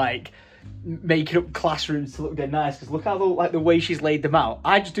used to like making up classrooms to look dead nice, because look how the way she's laid them out.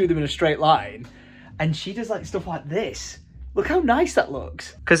 I just do them in a straight line, and she does like stuff like this. Look how nice that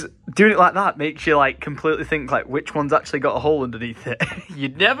looks. Because doing it like that makes you like completely think like which one's actually got a hole underneath it. You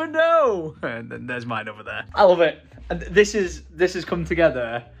never know. And then there's mine over there. I love it. And this has come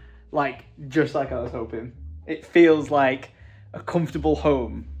together like just like I was hoping. It feels like a comfortable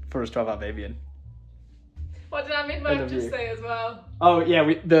home for us to have our baby in. What did Mum just say as well? Oh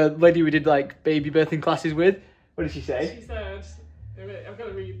yeah, the lady we did like baby birthing classes with. What did she say? She said, I've got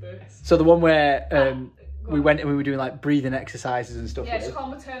to read this. So the one where we went and we were doing like breathing exercises and stuff. Yeah, with it's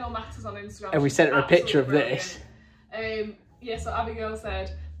called Maternal Matters on Instagram. and we sent her a picture of this. Yeah, so Abigail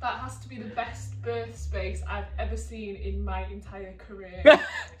said, that has to be the best birth space I've ever seen in my entire career.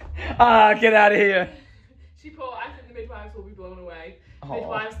 Ah, get out of here. She put, I think the midwives will be blown away. Aww.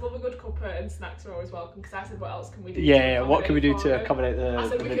 Midwives love a good cuppa and snacks are always welcome, because I said, what else can we do? Yeah, what can we do to accommodate the I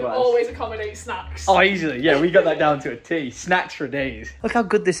said, the we can midwives? always accommodate snacks. Oh, easily. Yeah, we got that down to a T. Snacks for days. Look how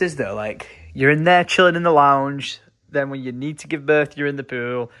good this is, though. Like, you're in there chilling in the lounge. Then when you need to give birth, you're in the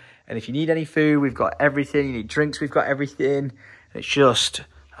pool. And if you need any food, we've got everything. You need drinks, we've got everything. It's just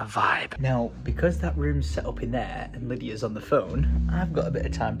a vibe. Now, because that room's set up in there and Lydia's on the phone, I've got a bit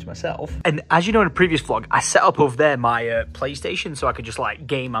of time to myself. And as you know in a previous vlog, I set up over there my PlayStation so I could just like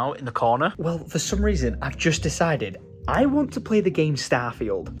game out in the corner. Well, for some reason, I've just decided I want to play the game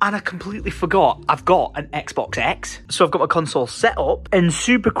Starfield. And I completely forgot I've got an Xbox X. So I've got my console set up and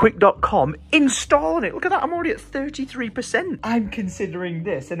superquick.com installing it. Look at that, I'm already at 33%. I'm considering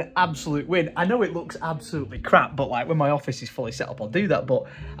this an absolute win. I know it looks absolutely crap, but like when my office is fully set up, I'll do that. But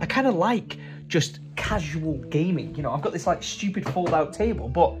I kind of like just casual gaming. You know, I've got this like stupid fold out table,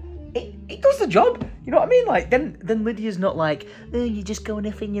 but it does the job, you know what I mean? Like, then Lydia's not like, oh, you're just going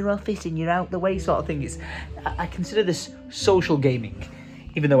off in your office and you're out the way sort of thing. I consider this social gaming,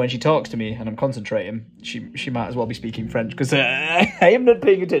 even though when she talks to me and I'm concentrating, she might as well be speaking French because I am not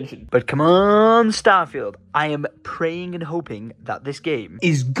paying attention. But come on, Starfield. I am praying and hoping that this game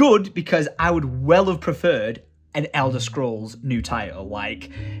is good because I would well have preferred an Elder Scrolls new title. Like,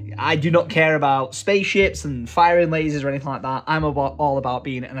 I do not care about spaceships and firing lasers or anything like that. I'm all about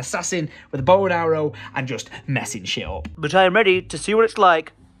being an assassin with a bow and arrow and just messing shit up. But I am ready to see what it's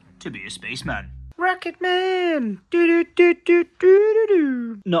like to be a spaceman. Rocket Man!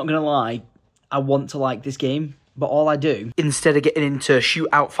 Not gonna lie, I want to like this game, but all I do, instead of getting into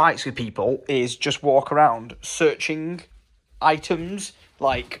shootout fights with people, is just walk around searching items,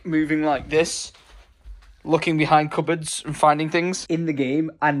 like moving like this, looking behind cupboards and finding things in the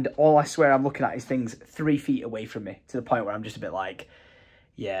game, and all I swear I'm looking at is things 3 feet away from me, to the point where I'm just a bit like,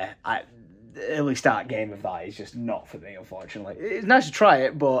 yeah, early start game of that is just not for me, unfortunately. It's nice to try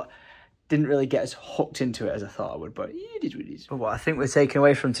it, but didn't really get as hooked into it as I thought I would, but it is what it is. But what I think we're taking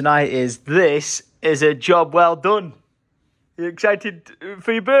away from tonight is this is a job well done. Are you excited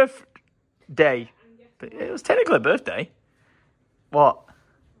for your birthday? But it was technically a birthday. What?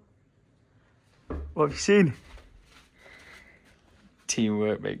 What have you seen?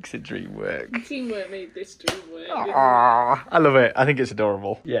 Teamwork makes the dream work. Teamwork made this dream work. Aww, I love it. I think it's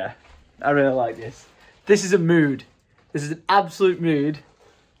adorable. Yeah, I really like this. This is a mood. This is an absolute mood,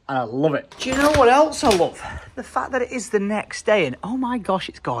 and I love it. Do you know what else I love? The fact that it is the next day, and oh my gosh,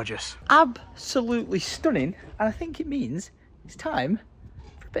 it's gorgeous. Absolutely stunning, and I think it means it's time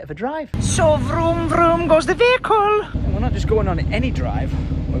for a bit of a drive. So vroom vroom goes the vehicle. And we're not just going on any drive,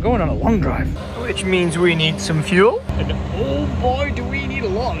 we're going on a long drive. Which means we need some fuel. And oh boy, do we need a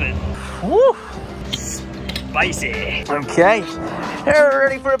lot of it. Woo! Spicy. Okay,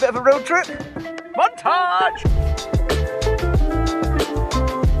 ready for a bit of a road trip? Montage!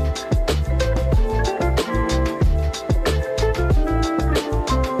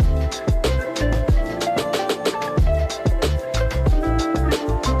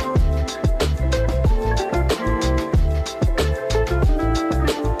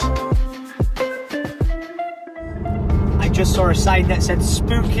 Just saw a sign that said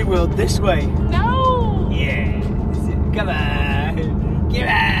Spooky World this way. No! Yeah. Come on. Come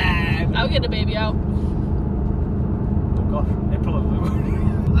on. I'll get the baby out. Oh gosh, it probably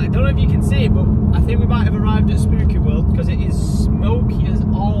won't. I don't know if you can see it, but I think we might have arrived at Spooky World because it is smoky as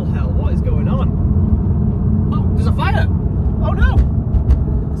all hell. What is going on? Oh, there's a fire. Oh no.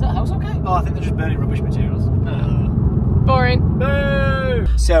 Is that house okay? Oh, I think they're just burning rubbish materials. Boring. Boo!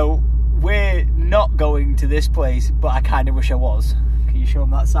 So, we're not going to this place, but I kind of wish I was. Can you show them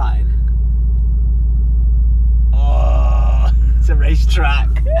that sign? Oh, it's a racetrack.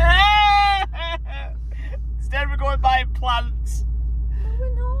 Instead we're going buying plants. No,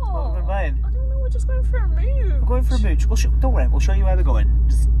 we're not. What are we buying? I don't know, we're just going for a move. We're going for a mooch. Don't worry, we'll show you where we're going.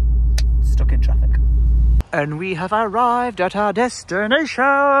 Just stuck in traffic. And we have arrived at our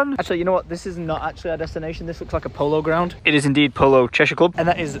destination. Actually, you know what? This is not actually our destination. This looks like a polo ground. It is indeed Polo Cheshire Club. And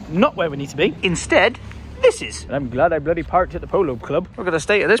that is not where we need to be. Instead, this is. And I'm glad I bloody parked at the Polo Club. Look at the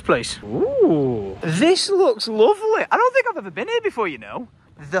state of this place. Ooh. This looks lovely. I don't think I've ever been here before, you know.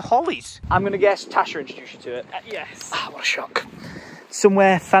 The Hollies. I'm going to guess Tasha introduced you to it. Yes. Ah, what a shock.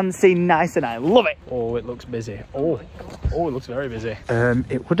 Somewhere fancy, nice, and I love it. Oh, it looks busy. Oh, it looks very busy.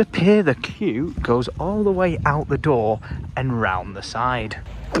 It would appear the queue goes all the way out the door and round the side.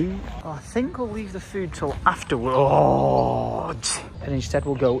 I think we'll leave the food till afterwards. And instead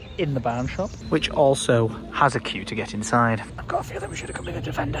we'll go in the barn shop, which also has a queue to get inside. I've got a feeling we should have come in a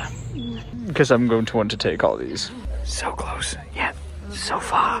Defender. Because I'm going to want to take all these. So close, yet so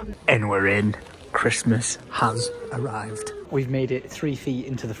far. And we're in. Christmas has arrived. We've made it 3 feet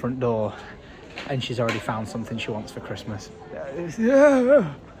into the front door and she's already found something she wants for Christmas.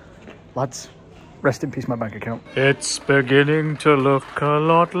 Lads, rest in peace my bank account. It's beginning to look a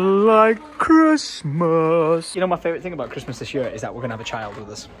lot like Christmas. You know, my favourite thing about Christmas this year is that we're going to have a child with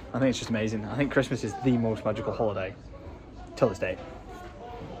us. I think it's just amazing. I think Christmas is the most magical holiday till this day.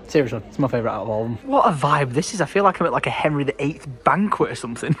 Seriously, it's my favourite out of all of them. What a vibe this is. I feel like I'm at like a Henry VIII banquet or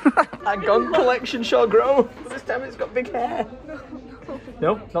something. A gun collection shall grow. This time it's got big hair.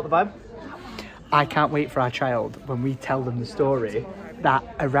 No, not the vibe. I can't wait for our child when we tell them the story that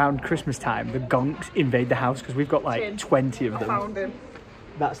around Christmas time the gonks invade the house, because we've got like 20 of them. I found him.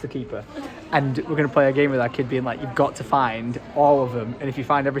 That's the keeper. And we're going to play a game with our kid being like, you've got to find all of them, and if you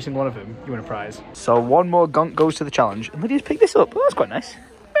find every single one of them, you win a prize. So one more gonk goes to the challenge, and Lydia's picked this up. Oh, that's quite nice.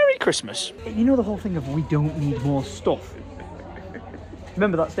 Merry Christmas. You know the whole thing of we don't need more stuff?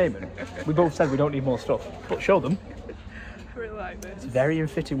 Remember that statement? We both said we don't need more stuff, but show them. I really like this. It's very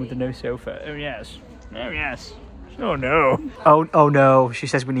unfitting with the no sofa. Oh yes. Oh yes. Oh no. Oh no. She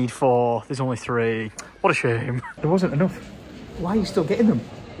says we need 4. There's only 3. What a shame. There wasn't enough. Why are you still getting them?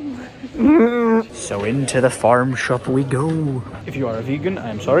 So into the farm shop we go. If you are a vegan, I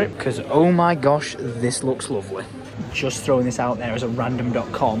am sorry, because oh my gosh, this looks lovely. Just throwing this out there as a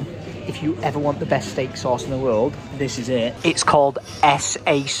random.com. If you ever want the best steak sauce in the world, this is it. It's called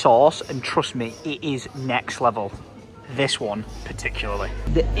SA sauce, and trust me, it is next level. This one particularly.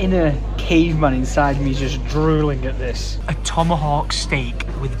 The inner caveman inside me is just drooling at this. A tomahawk steak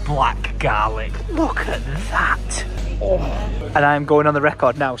with black garlic. Look at that. Oh. And I'm going on the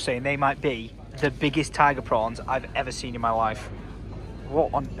record now saying they might be the biggest tiger prawns I've ever seen in my life.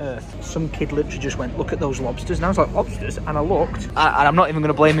 What on earth? Some kid literally just went, look at those lobsters. And I was like, lobsters? And I looked. And I'm not even going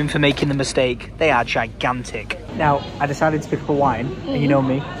to blame him for making the mistake. They are gigantic. Now, I decided to pick up a wine. And you know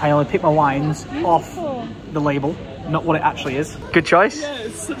me, I only pick my wines off the label, not what it actually is. Good choice. Yeah,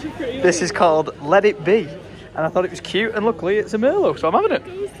 it's such a great This is called Let It Be. And I thought it was cute, and luckily it's a Merlot, so I'm having it.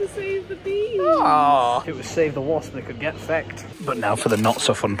 It goes to save the bees. Aww. If it was Save the Wasp, they could get fecked. But now for the not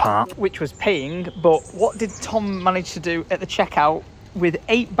so fun part, which was paying, but what did Tom manage to do at the checkout with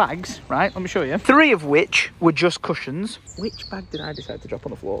 8 bags, right? Let me show you. 3 of which were just cushions. Which bag did I decide to drop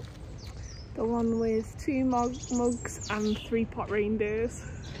on the floor? The one with 2 mugs and 3 pot reindeers.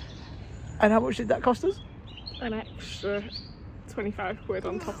 And how much did that cost us? An extra 25 quid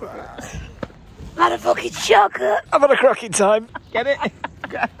on top of it. Had a fucking chocolate. I've had a cracking time. Get it?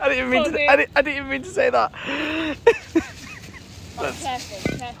 I didn't even mean to say that.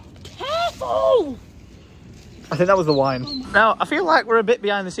 Careful! I think that was the wine. Now, I feel like we're a bit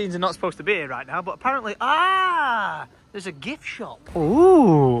behind the scenes and not supposed to be here right now, but apparently, there's a gift shop.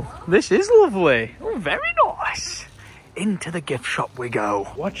 Ooh, this is lovely. Oh, very nice. Into the gift shop we go.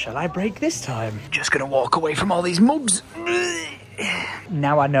 What shall I break this time? Just gonna walk away from all these mugs.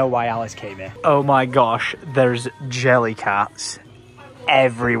 Now I know why Alice came here. Oh my gosh, there's jelly cats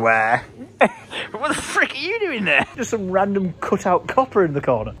everywhere. What the frick are you doing there? Just some random cutout copper in the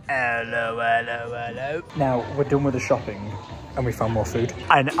corner. Hello, hello, hello. Now, we're done with the shopping and we found more food.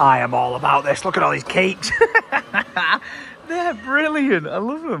 And I am all about this. Look at all these cakes. They're brilliant. I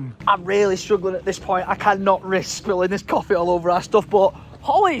love them. I'm really struggling at this point. I cannot risk spilling this coffee all over our stuff, but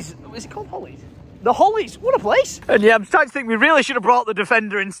Holly's, is it called Holly's? The Hollies, what a place. And yeah, I'm starting to think we really should have brought the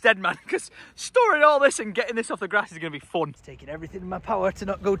Defender instead, man, because storing all this and getting this off the grass is going to be fun. It's taking everything in my power to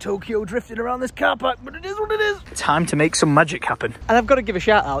not go Tokyo drifting around this car park, but it is what it is. Time to make some magic happen. And I've got to give a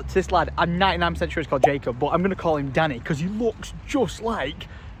shout out to this lad. I'm 99% sure he's called Jacob, but I'm going to call him Danny because he looks just like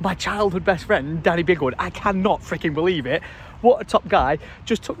my childhood best friend, Danny Bigwood. I cannot freaking believe it. What a top guy.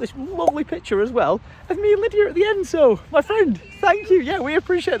 Just took this lovely picture as well of me and Lydia at the end. So, my friend, thank you. Yeah, we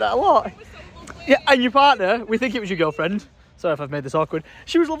appreciate that a lot. Yeah, and your partner, we think it was your girlfriend. Sorry if I've made this awkward.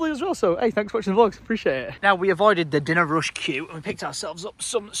 She was lovely as well, so hey, thanks for watching the vlogs, appreciate it. Now, we avoided the dinner rush queue and we picked ourselves up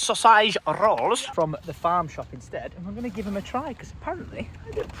some sausage rolls from the farm shop instead, and we're going to give them a try because apparently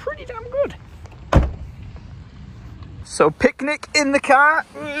they're pretty damn good. So, picnic in the car.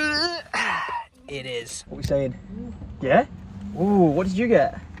 It is. What are we saying? Yeah? Ooh, what did you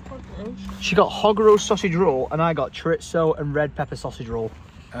get? She got hog roast sausage roll and I got chorizo and red pepper sausage roll.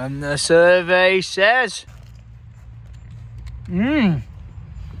 And the survey says,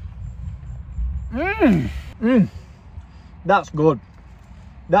 that's good.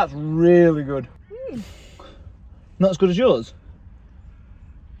 That's really good. Not as good as yours?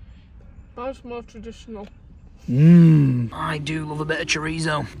 That's more traditional. Mmm. I do love a bit of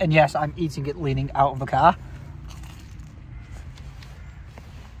chorizo. And yes, I'm eating it leaning out of the car.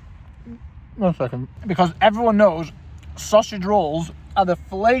 1 second. Because everyone knows sausage rolls are the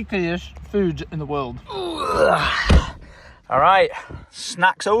flakiest foods in the world. All right,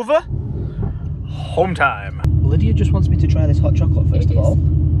 snacks over. Home time. Lydia just wants me to try this hot chocolate first of all.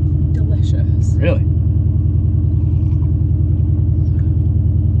 Delicious. Really?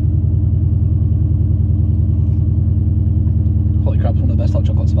 Holy crap, it's one of the best hot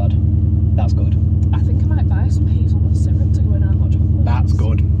chocolates I've had. That's good. I think I might buy some hazelnut syrup to go in our hot chocolate. That's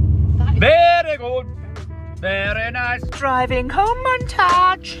good. That is Very good. Very nice. Driving home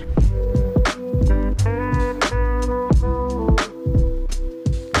montage.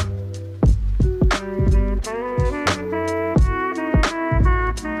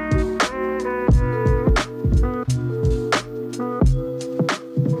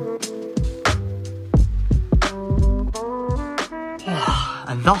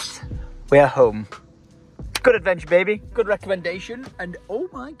 And thus, we are home. Good adventure, baby. Good recommendation. And oh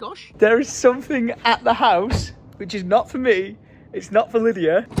my gosh, there is something at the house which is not for me. It's not for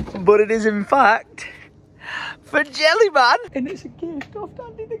Lydia, but it is in fact for Jellyman. And it's a gift off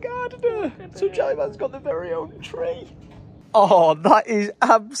Andy the gardener. So Jellyman's got the very own tree. Oh, that is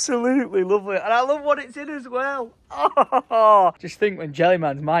absolutely lovely. And I love what it's in as well. Oh, just think when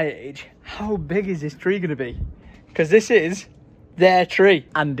Jellyman's my age, how big is this tree going to be? Because this is their tree.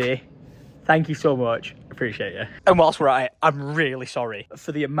 Andy, thank you so much. Appreciate you. And whilst we're at it, I'm really sorry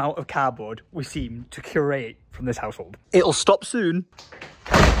for the amount of cardboard we seem to curate from this household. It'll stop soon,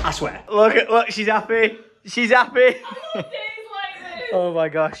 I swear. Look, she's happy. She's happy. I love days like this. Oh my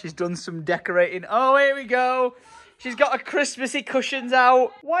gosh, she's done some decorating. Oh, here we go. She's got her Christmassy cushions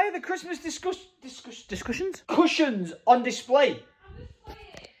out. Why are the Christmas discussions? Cushions on display.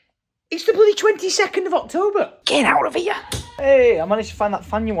 It's the bloody 22nd of October. Get out of here. Hey, I managed to find that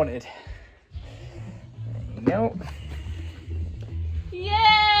fan you wanted. No.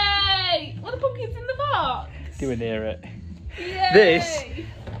 Yay! What are the pumpkins in the box? Do we near it? Yay! This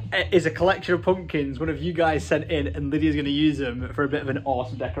is a collection of pumpkins one of you guys sent in, and Lydia's going to use them for a bit of an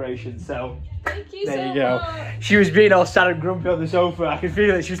awesome decoration. So thank you there so you go. much. She was being all sad and grumpy on the sofa. I could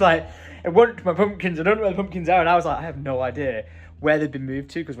feel it. She was like, I want my pumpkins. I don't know where the pumpkins are. And I was like, I have no idea where they've been moved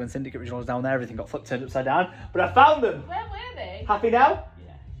to, because when Syndicate Original was down there, everything got flipped turned upside down. But I found them. Where were they? Happy now?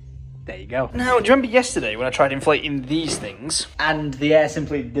 There you go. Now, do you remember yesterday when I tried inflating these things and the air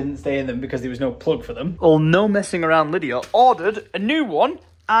simply didn't stay in them because there was no plug for them? Well, no messing around, Lydia ordered a new one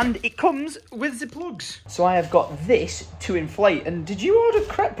and it comes with the plugs. So I have got this to inflate. And did you order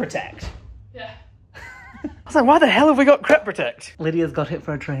Crep Protect? Yeah. I was like, why the hell have we got Crep Protect? Lydia's got it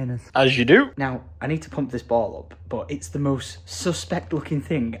for her trainers. As you do. Now, I need to pump this ball up, but it's the most suspect looking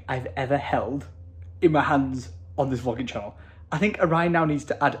thing I've ever held in my hands on this vlogging channel. I think Orion now needs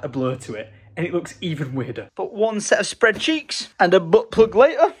to add a blur to it, and it looks even weirder. But one set of spread cheeks and a butt plug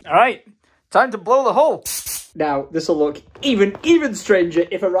later. All right, time to blow the hole. Now, this will look even stranger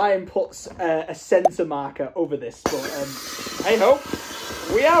if Orion puts a sensor marker over this. But hey ho,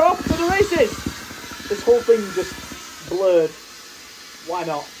 we are off to the races. This whole thing just blurred. Why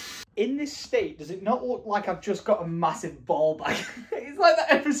not? In this state, does it not look like I've just got a massive ball bag? It's like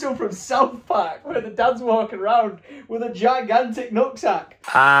that episode from South Park where the dad's walking around with a gigantic knapsack.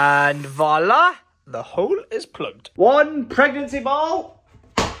 And voila, the hole is plugged. One pregnancy ball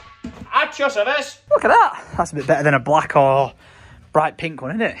at your service. Look at that. That's a bit better than a black or bright pink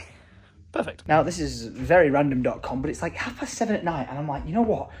one, isn't it? Perfect. Now, this is very random.com, but it's like 7:30 at night, and I'm like, you know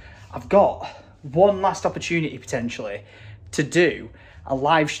what? I've got one last opportunity potentially to do a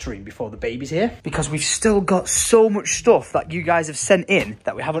live stream before the baby's here, because we've still got so much stuff that you guys have sent in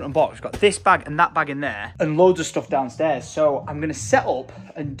that we haven't unboxed. We've got this bag and that bag in there and loads of stuff downstairs. So I'm going to set up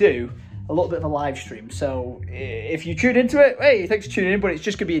and do a little bit of a live stream. So if you tune into it, hey, thanks for tuning in, but it's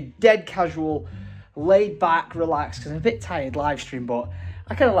just going to be a dead casual, laid back, relaxed, because I'm a bit tired live stream, but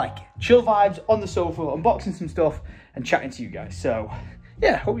I kind of like it. Chill vibes on the sofa, unboxing some stuff and chatting to you guys. So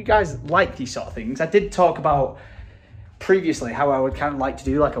yeah, hope you guys like these sort of things. I did talk about previously how I would kind of like to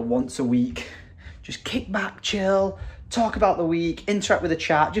do like a once a week, just kick back, chill, talk about the week, interact with the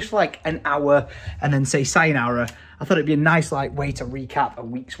chat, just for like an hour and then say sayonara. I thought it'd be a nice like way to recap a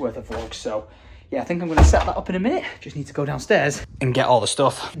week's worth of vlogs. So yeah, I think I'm going to set that up in a minute. Just need to go downstairs and get all the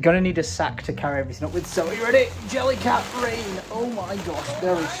stuff. Gonna need a sack to carry everything up with. So are you ready? Jellycat rain. Oh my gosh,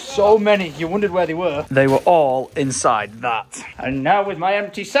 there are so many. You wondered where they were. They were all inside that. And now with my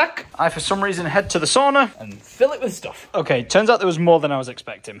empty sack, I for some reason head to the sauna and fill it with stuff. Okay, turns out there was more than I was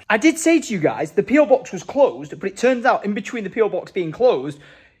expecting. I did say to you guys, the PO box was closed, but it turns out in between the PO box being closed,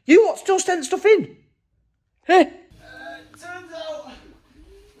 You lot still sent stuff in? Hey? Turns out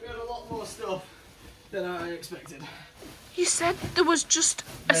we had a lot more stuff than I expected. You said there was just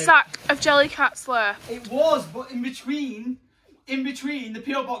a sack of Jellycats there. It was, but in between the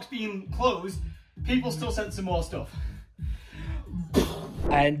PO box being closed, people still sent some more stuff.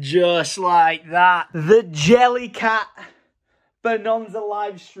 And just like that, the Jellycat Bonanza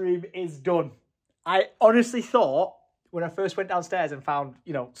live stream is done. I honestly thought, when I first went downstairs and found,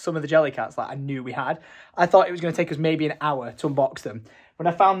 you know, some of the Jellycats that I knew we had, I thought it was going to take us maybe an hour to unbox them. When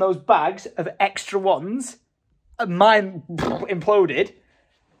I found those bags of extra ones, mine imploded.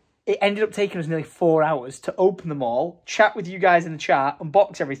 It ended up taking us nearly 4 hours to open them all, chat with you guys in the chat,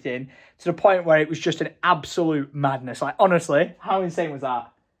 unbox everything, to the point where it was just an absolute madness. Like, honestly, how insane was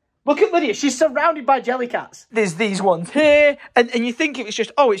that? Look at Lydia, she's surrounded by Jellycats. There's these ones here, and you think it was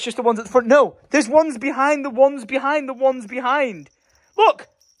just, oh, it's just the ones at the front. No, there's ones behind the ones behind the ones behind. Look,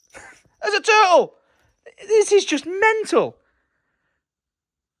 there's a turtle. This is just mental.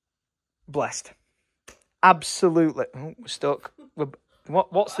 Blessed. Absolutely. Oh, we're stuck.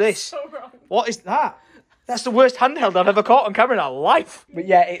 What's this? So wrong. What is that? That's the worst handheld I've ever caught on camera in our life. But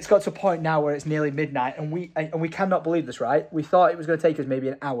yeah, it's got to a point now where it's nearly midnight, and we cannot believe this, right? We thought it was going to take us maybe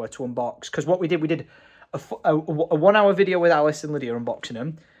an hour to unbox, because what we did a 1 hour video with Alice and Lydia unboxing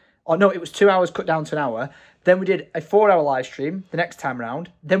them. Oh no, it was 2 hours cut down to an hour. Then we did a 4 hour live stream the next time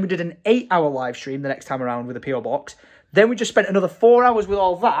around. Then we did an 8 hour live stream the next time around with a PO box. Then we just spent another 4 hours with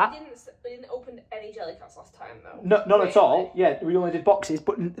all that. We didn't open any Jellycats last time though. No, not at all. Yeah, we only did boxes.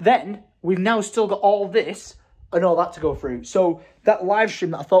 But then we've now still got all this and all that to go through. So that live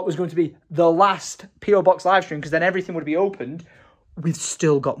stream that I thought was going to be the last PO box live stream, because then everything would be opened, we've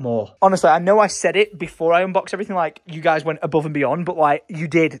still got more. Honestly, I know I said it before I unboxed everything, like you guys went above and beyond, but like you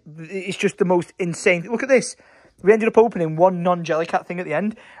did. It's just the most insane. Look at this. We ended up opening one non-Jellycat thing at the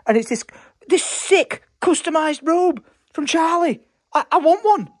end, and it's this sick customized robe from Charlie. I want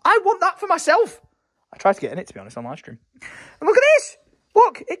one. I want that for myself. I tried to get in it, to be honest, on live stream. And look at this.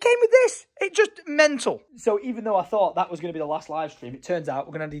 Look, it came with this. It's just mental. So even though I thought that was going to be the last live stream, it turns out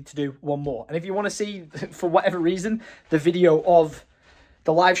we're going to need to do one more. And if you want to see, for whatever reason, the video of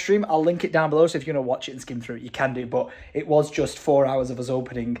the live stream, I'll link it down below. So if you're going to watch it and skim through it, you can do. But it was just 4 hours of us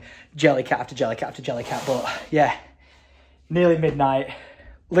opening Jellycat after Jellycat after Jellycat. But yeah, nearly midnight.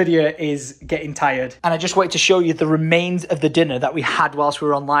 Lydia is getting tired. And I just wanted to show you the remains of the dinner that we had whilst we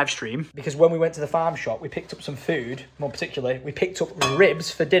were on live stream. Because when we went to the farm shop, we picked up some food. More particularly, we picked up ribs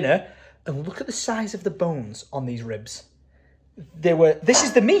for dinner. And look at the size of the bones on these ribs. This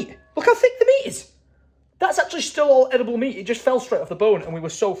is the meat. Look how thick the meat is. That's actually still all edible meat. It just fell straight off the bone, and we were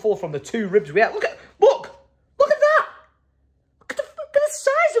so full from the 2 ribs we had. Look at that. Look at the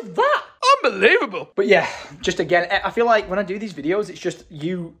size of that. Unbelievable. But yeah, just again, I feel like when I do these videos, it's just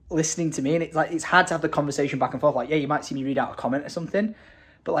you listening to me, and it's hard to have the conversation back and forth. Like, yeah, you might see me read out a comment or something,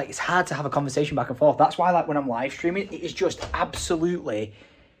 but like, it's hard to have a conversation back and forth. That's why, like, when I'm live streaming, it is just absolutely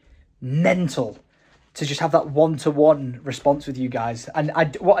mental to just have that one-to-one response with you guys. And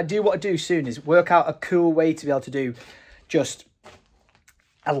what I do want to do soon is work out a cool way to be able to do just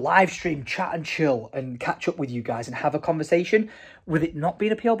a live stream, chat and chill and catch up with you guys and have a conversation with it not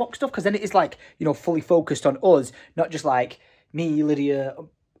being a PO box stuff, because then it is like, you know, fully focused on us, not just like me, Lydia,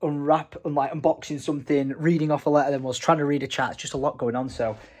 unboxing something, reading off a letter, then was trying to read a chat. It's just a lot going on.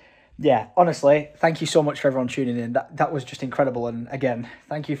 So yeah, honestly, thank you so much for everyone tuning in. That was just incredible. And again,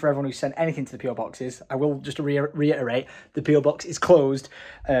 thank you for everyone who sent anything to the PO boxes. I will just reiterate, the PO box is closed,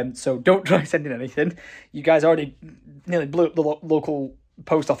 so don't try sending anything. You guys already nearly blew up the local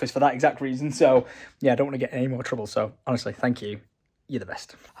post office for that exact reason. So yeah, I don't want to get any more trouble. So honestly, thank you. You're the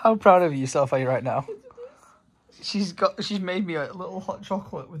best. How proud of yourself are you right now? She's made me a little hot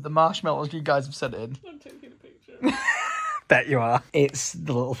chocolate with the marshmallows you guys have sent in. I'm taking a picture. Bet you are. It's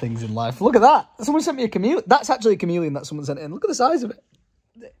the little things in life. Look at that. Someone sent me a chameleon. That's actually a chameleon that someone sent in. Look at the size of it.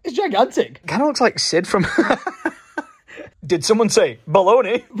 It's gigantic. Kind of looks like Sid from... Did someone say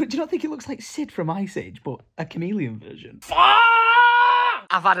baloney? But do you not think it looks like Sid from Ice Age, but a chameleon version?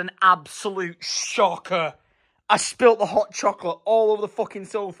 I've had an absolute shocker. I spilt the hot chocolate all over the fucking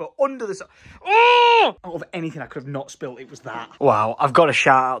sofa, under the sofa. Oh! Out of anything I could have not spilt, it was that. Wow, I've got to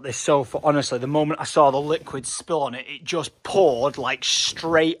shout out this sofa. Honestly, the moment I saw the liquid spill on it, it just poured like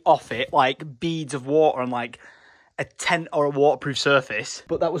straight off it, like beads of water on like a tent or a waterproof surface.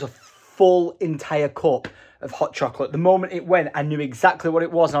 But that was a full entire cup of hot chocolate. The moment it went, I knew exactly what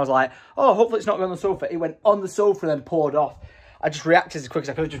it was, and I was like, oh, hopefully it's not going on the sofa. It went on the sofa and then poured off. I just reacted as quick as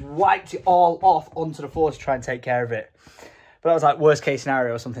I could have just wiped it all off onto the floor to try and take care of it. But that was like worst case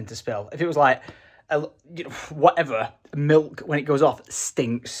scenario or something to spill. If it was like you know, whatever, milk when it goes off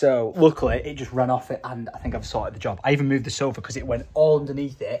stinks. So luckily it just ran off it, and I think I've sorted the job. I even moved the sofa because it went all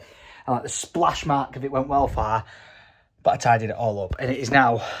underneath it, and like the splash mark of it went well far, but I tidied it all up, and it is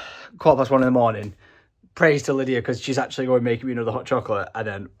now 1:15 in the morning. Praise to Lydia, because she's actually going to make me another hot chocolate, and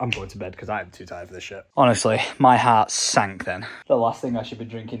then I'm going to bed because I'm too tired for this shit. Honestly, my heart sank then. The last thing I should be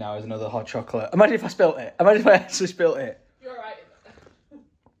drinking now is another hot chocolate. Imagine if I spilt it. Imagine if I actually spilt it. You're right.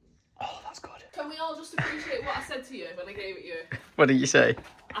 Oh, that's good. Can we all just appreciate what I said to you when I gave it you? What did you say?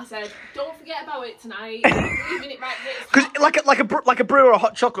 I said, don't forget about it tonight. Leaving it right there. Because like a brewer or a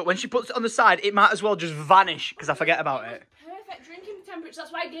hot chocolate, when she puts it on the side, it might as well just vanish because I forget about it. Perfect drinking temperature.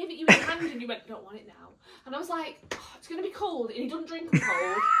 That's why I gave it you in your hand, and you went, don't want it now. And I was like, oh, it's going to be cold, and you don't drink a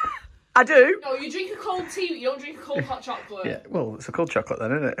cold. I do. No, you drink a cold tea, but you don't drink a cold hot chocolate. Yeah, well, it's a cold chocolate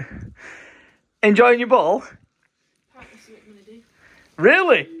then, isn't it? Enjoying your ball? Apparently that's what I'm going to do.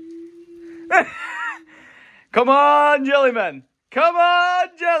 Really? Come on, Jellyman. Come on,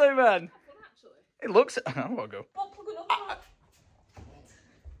 Jellyman. Actually. It looks... I won't go. What plug it up?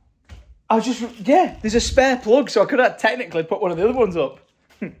 I was just... Yeah, there's a spare plug, so I could have technically put one of the other ones up.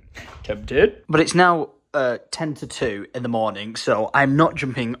 Tempted. But it's now 10 to 2 in the morning, so I'm not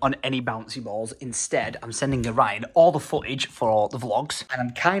jumping on any bouncy balls. Instead, I'm sending Ryan all the footage for the vlogs. And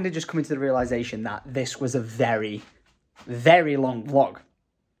I'm kind of just coming to the realisation that this was a very, very long vlog.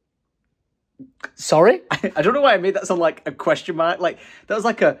 Sorry? I don't know why I made that sound like a question mark. Like, that was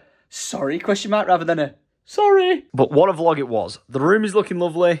like a sorry question mark rather than a sorry. But what a vlog it was. The room is looking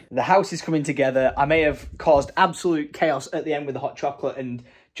lovely. The house is coming together. I may have caused absolute chaos at the end with the hot chocolate and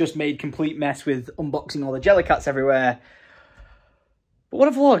just made complete mess with unboxing all the Jellycats everywhere. But what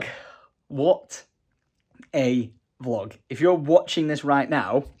a vlog. What a vlog. If you're watching this right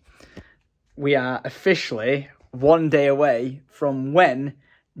now, we are officially 1 day away from when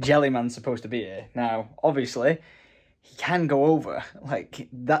Jellyman's supposed to be here. Now, obviously, he can go over. Like,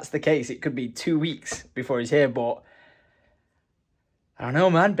 that's the case. It could be 2 weeks before he's here, but I don't know,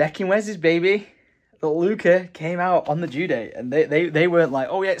 man. Becky and Wes's baby, little Luca, came out on the due date, and they weren't like,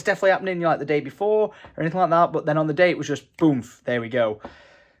 oh yeah, it's definitely happening like the day before or anything like that, but then on the day it was just boom, there we go.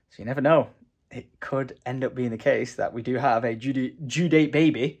 So you never know. It could end up being the case that we do have a due date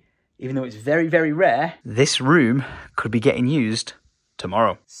baby, even though it's very, very rare. This room could be getting used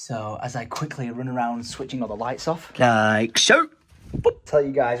tomorrow. So as I quickly run around switching all the lights off, like so, tell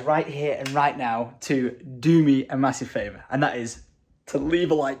you guys right here and right now to do me a massive favour, and that is to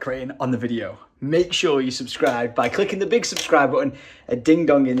leave a like rating on the video. Make sure you subscribe by clicking the big subscribe button, a ding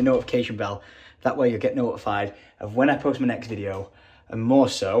dong in the notification bell. That way you'll get notified of when I post my next video, and more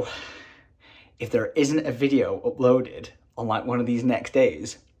so, if there isn't a video uploaded on like one of these next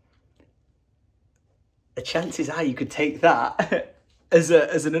days, the chances are you could take that as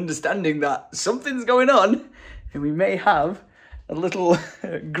an understanding that something's going on, and we may have a little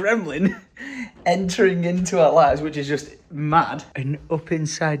gremlin entering into our lives, which is just mad. And up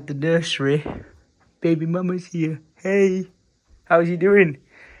inside the nursery, baby mama's here. Hey, how's he doing?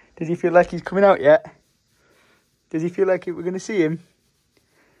 Does he feel like he's coming out yet? Does he feel like we're going to see him?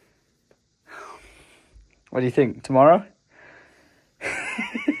 What do you think? Tomorrow?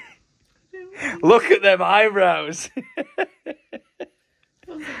 Look at them eyebrows. I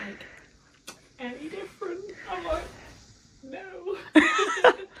was like, any different? I'm like, no. Do you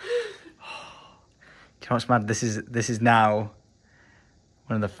know what's mad? This is now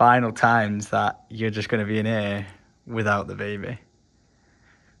one of the final times that you're just going to be in here without the baby.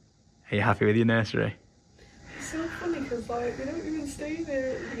 Are you happy with your nursery? It's so funny because like we don't even stay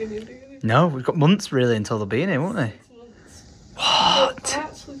there at the beginning, do we? No, we've got months really until they'll be in here, won't they? 6 months. What? I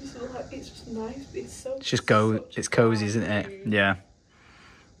actually just feel like it's just nice. It's so. It's just it's cozy, isn't it? Yeah.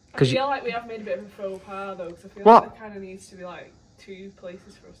 I feel like we have made a bit of a faux pas though, because I feel What? like there kind of needs to be like 2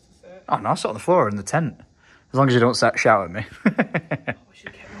 places for us to sit. Oh no, I sit on the floor in the tent. As long as you don't shout at me. Oh, we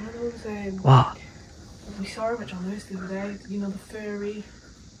should get one of those. What? We saw them at John Lewis the other day. You know, the furry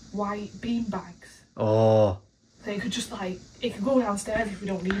white bean bags. Oh. They could just like, it could go downstairs if we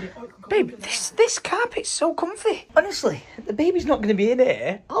don't need it. Or it could go Babe, under this carpet's so comfy. Honestly, the baby's not going to be in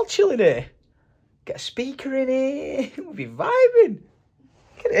here. I'll chill in here. Get a speaker in here. We'll be vibing.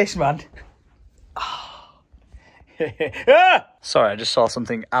 Look at this, man. Oh. Ah! Sorry, I just saw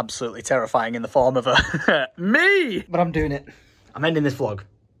something absolutely terrifying in the form of a me. But I'm doing it. I'm ending this vlog.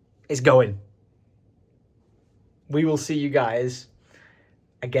 It's going. We will see you guys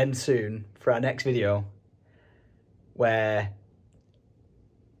again soon for our next video, where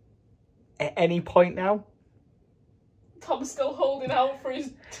at any point now, Tom's still holding out for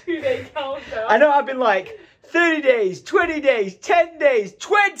his 2-day countdown. I know I've been like 30 days, 20 days, 10 days,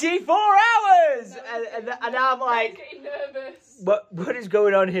 24 hours! And I'm like, getting nervous. what is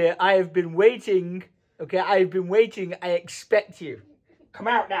going on here? I have been waiting. Okay, I have been waiting. I expect you. Come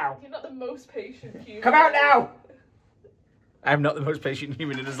out now. You're not the most patient human. Come out now! I'm not the most patient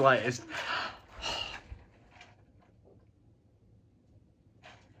human in the slightest.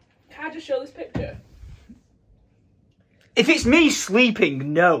 Can I just show this picture? If it's me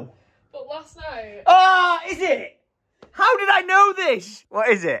sleeping, no. But last night... Ah, is it? How did I know this? What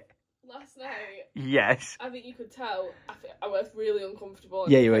is it? Last night... Yes. I think you could tell I was really uncomfortable.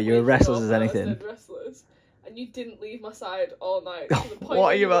 Yeah, you were. You were restless as anything. Restless. And you didn't leave my side all night. To the point What are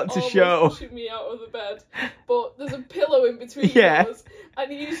where you about to almost show? Pushing me out of the bed. But there's a pillow in between Yeah. us.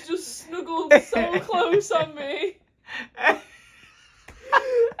 And he's just snuggled so close on me. At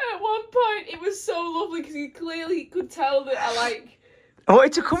one point, it was so lovely because he clearly could tell that I like... I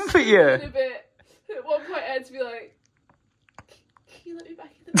wanted to comfort you. A bit. At one point, I had to be like, "Can you let me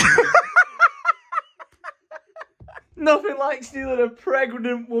back in the bed?" Nothing like stealing a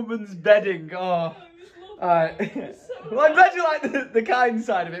pregnant woman's bedding. Oh. Alright. Well, I'm glad you like the kind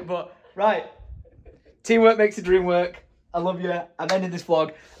side of it, but right. Teamwork makes the dream work. I love you. I'm ending this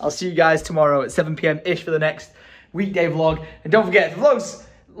vlog. I'll see you guys tomorrow at 7 p.m-ish for the next weekday vlog. And don't forget, if the vlog's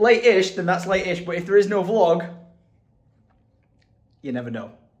late-ish, then that's late-ish. But if there is no vlog, you never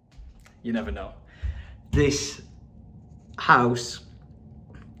know. You never know. This house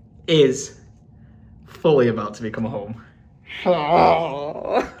is fully about to become a home.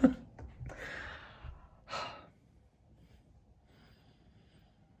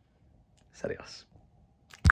 Adios.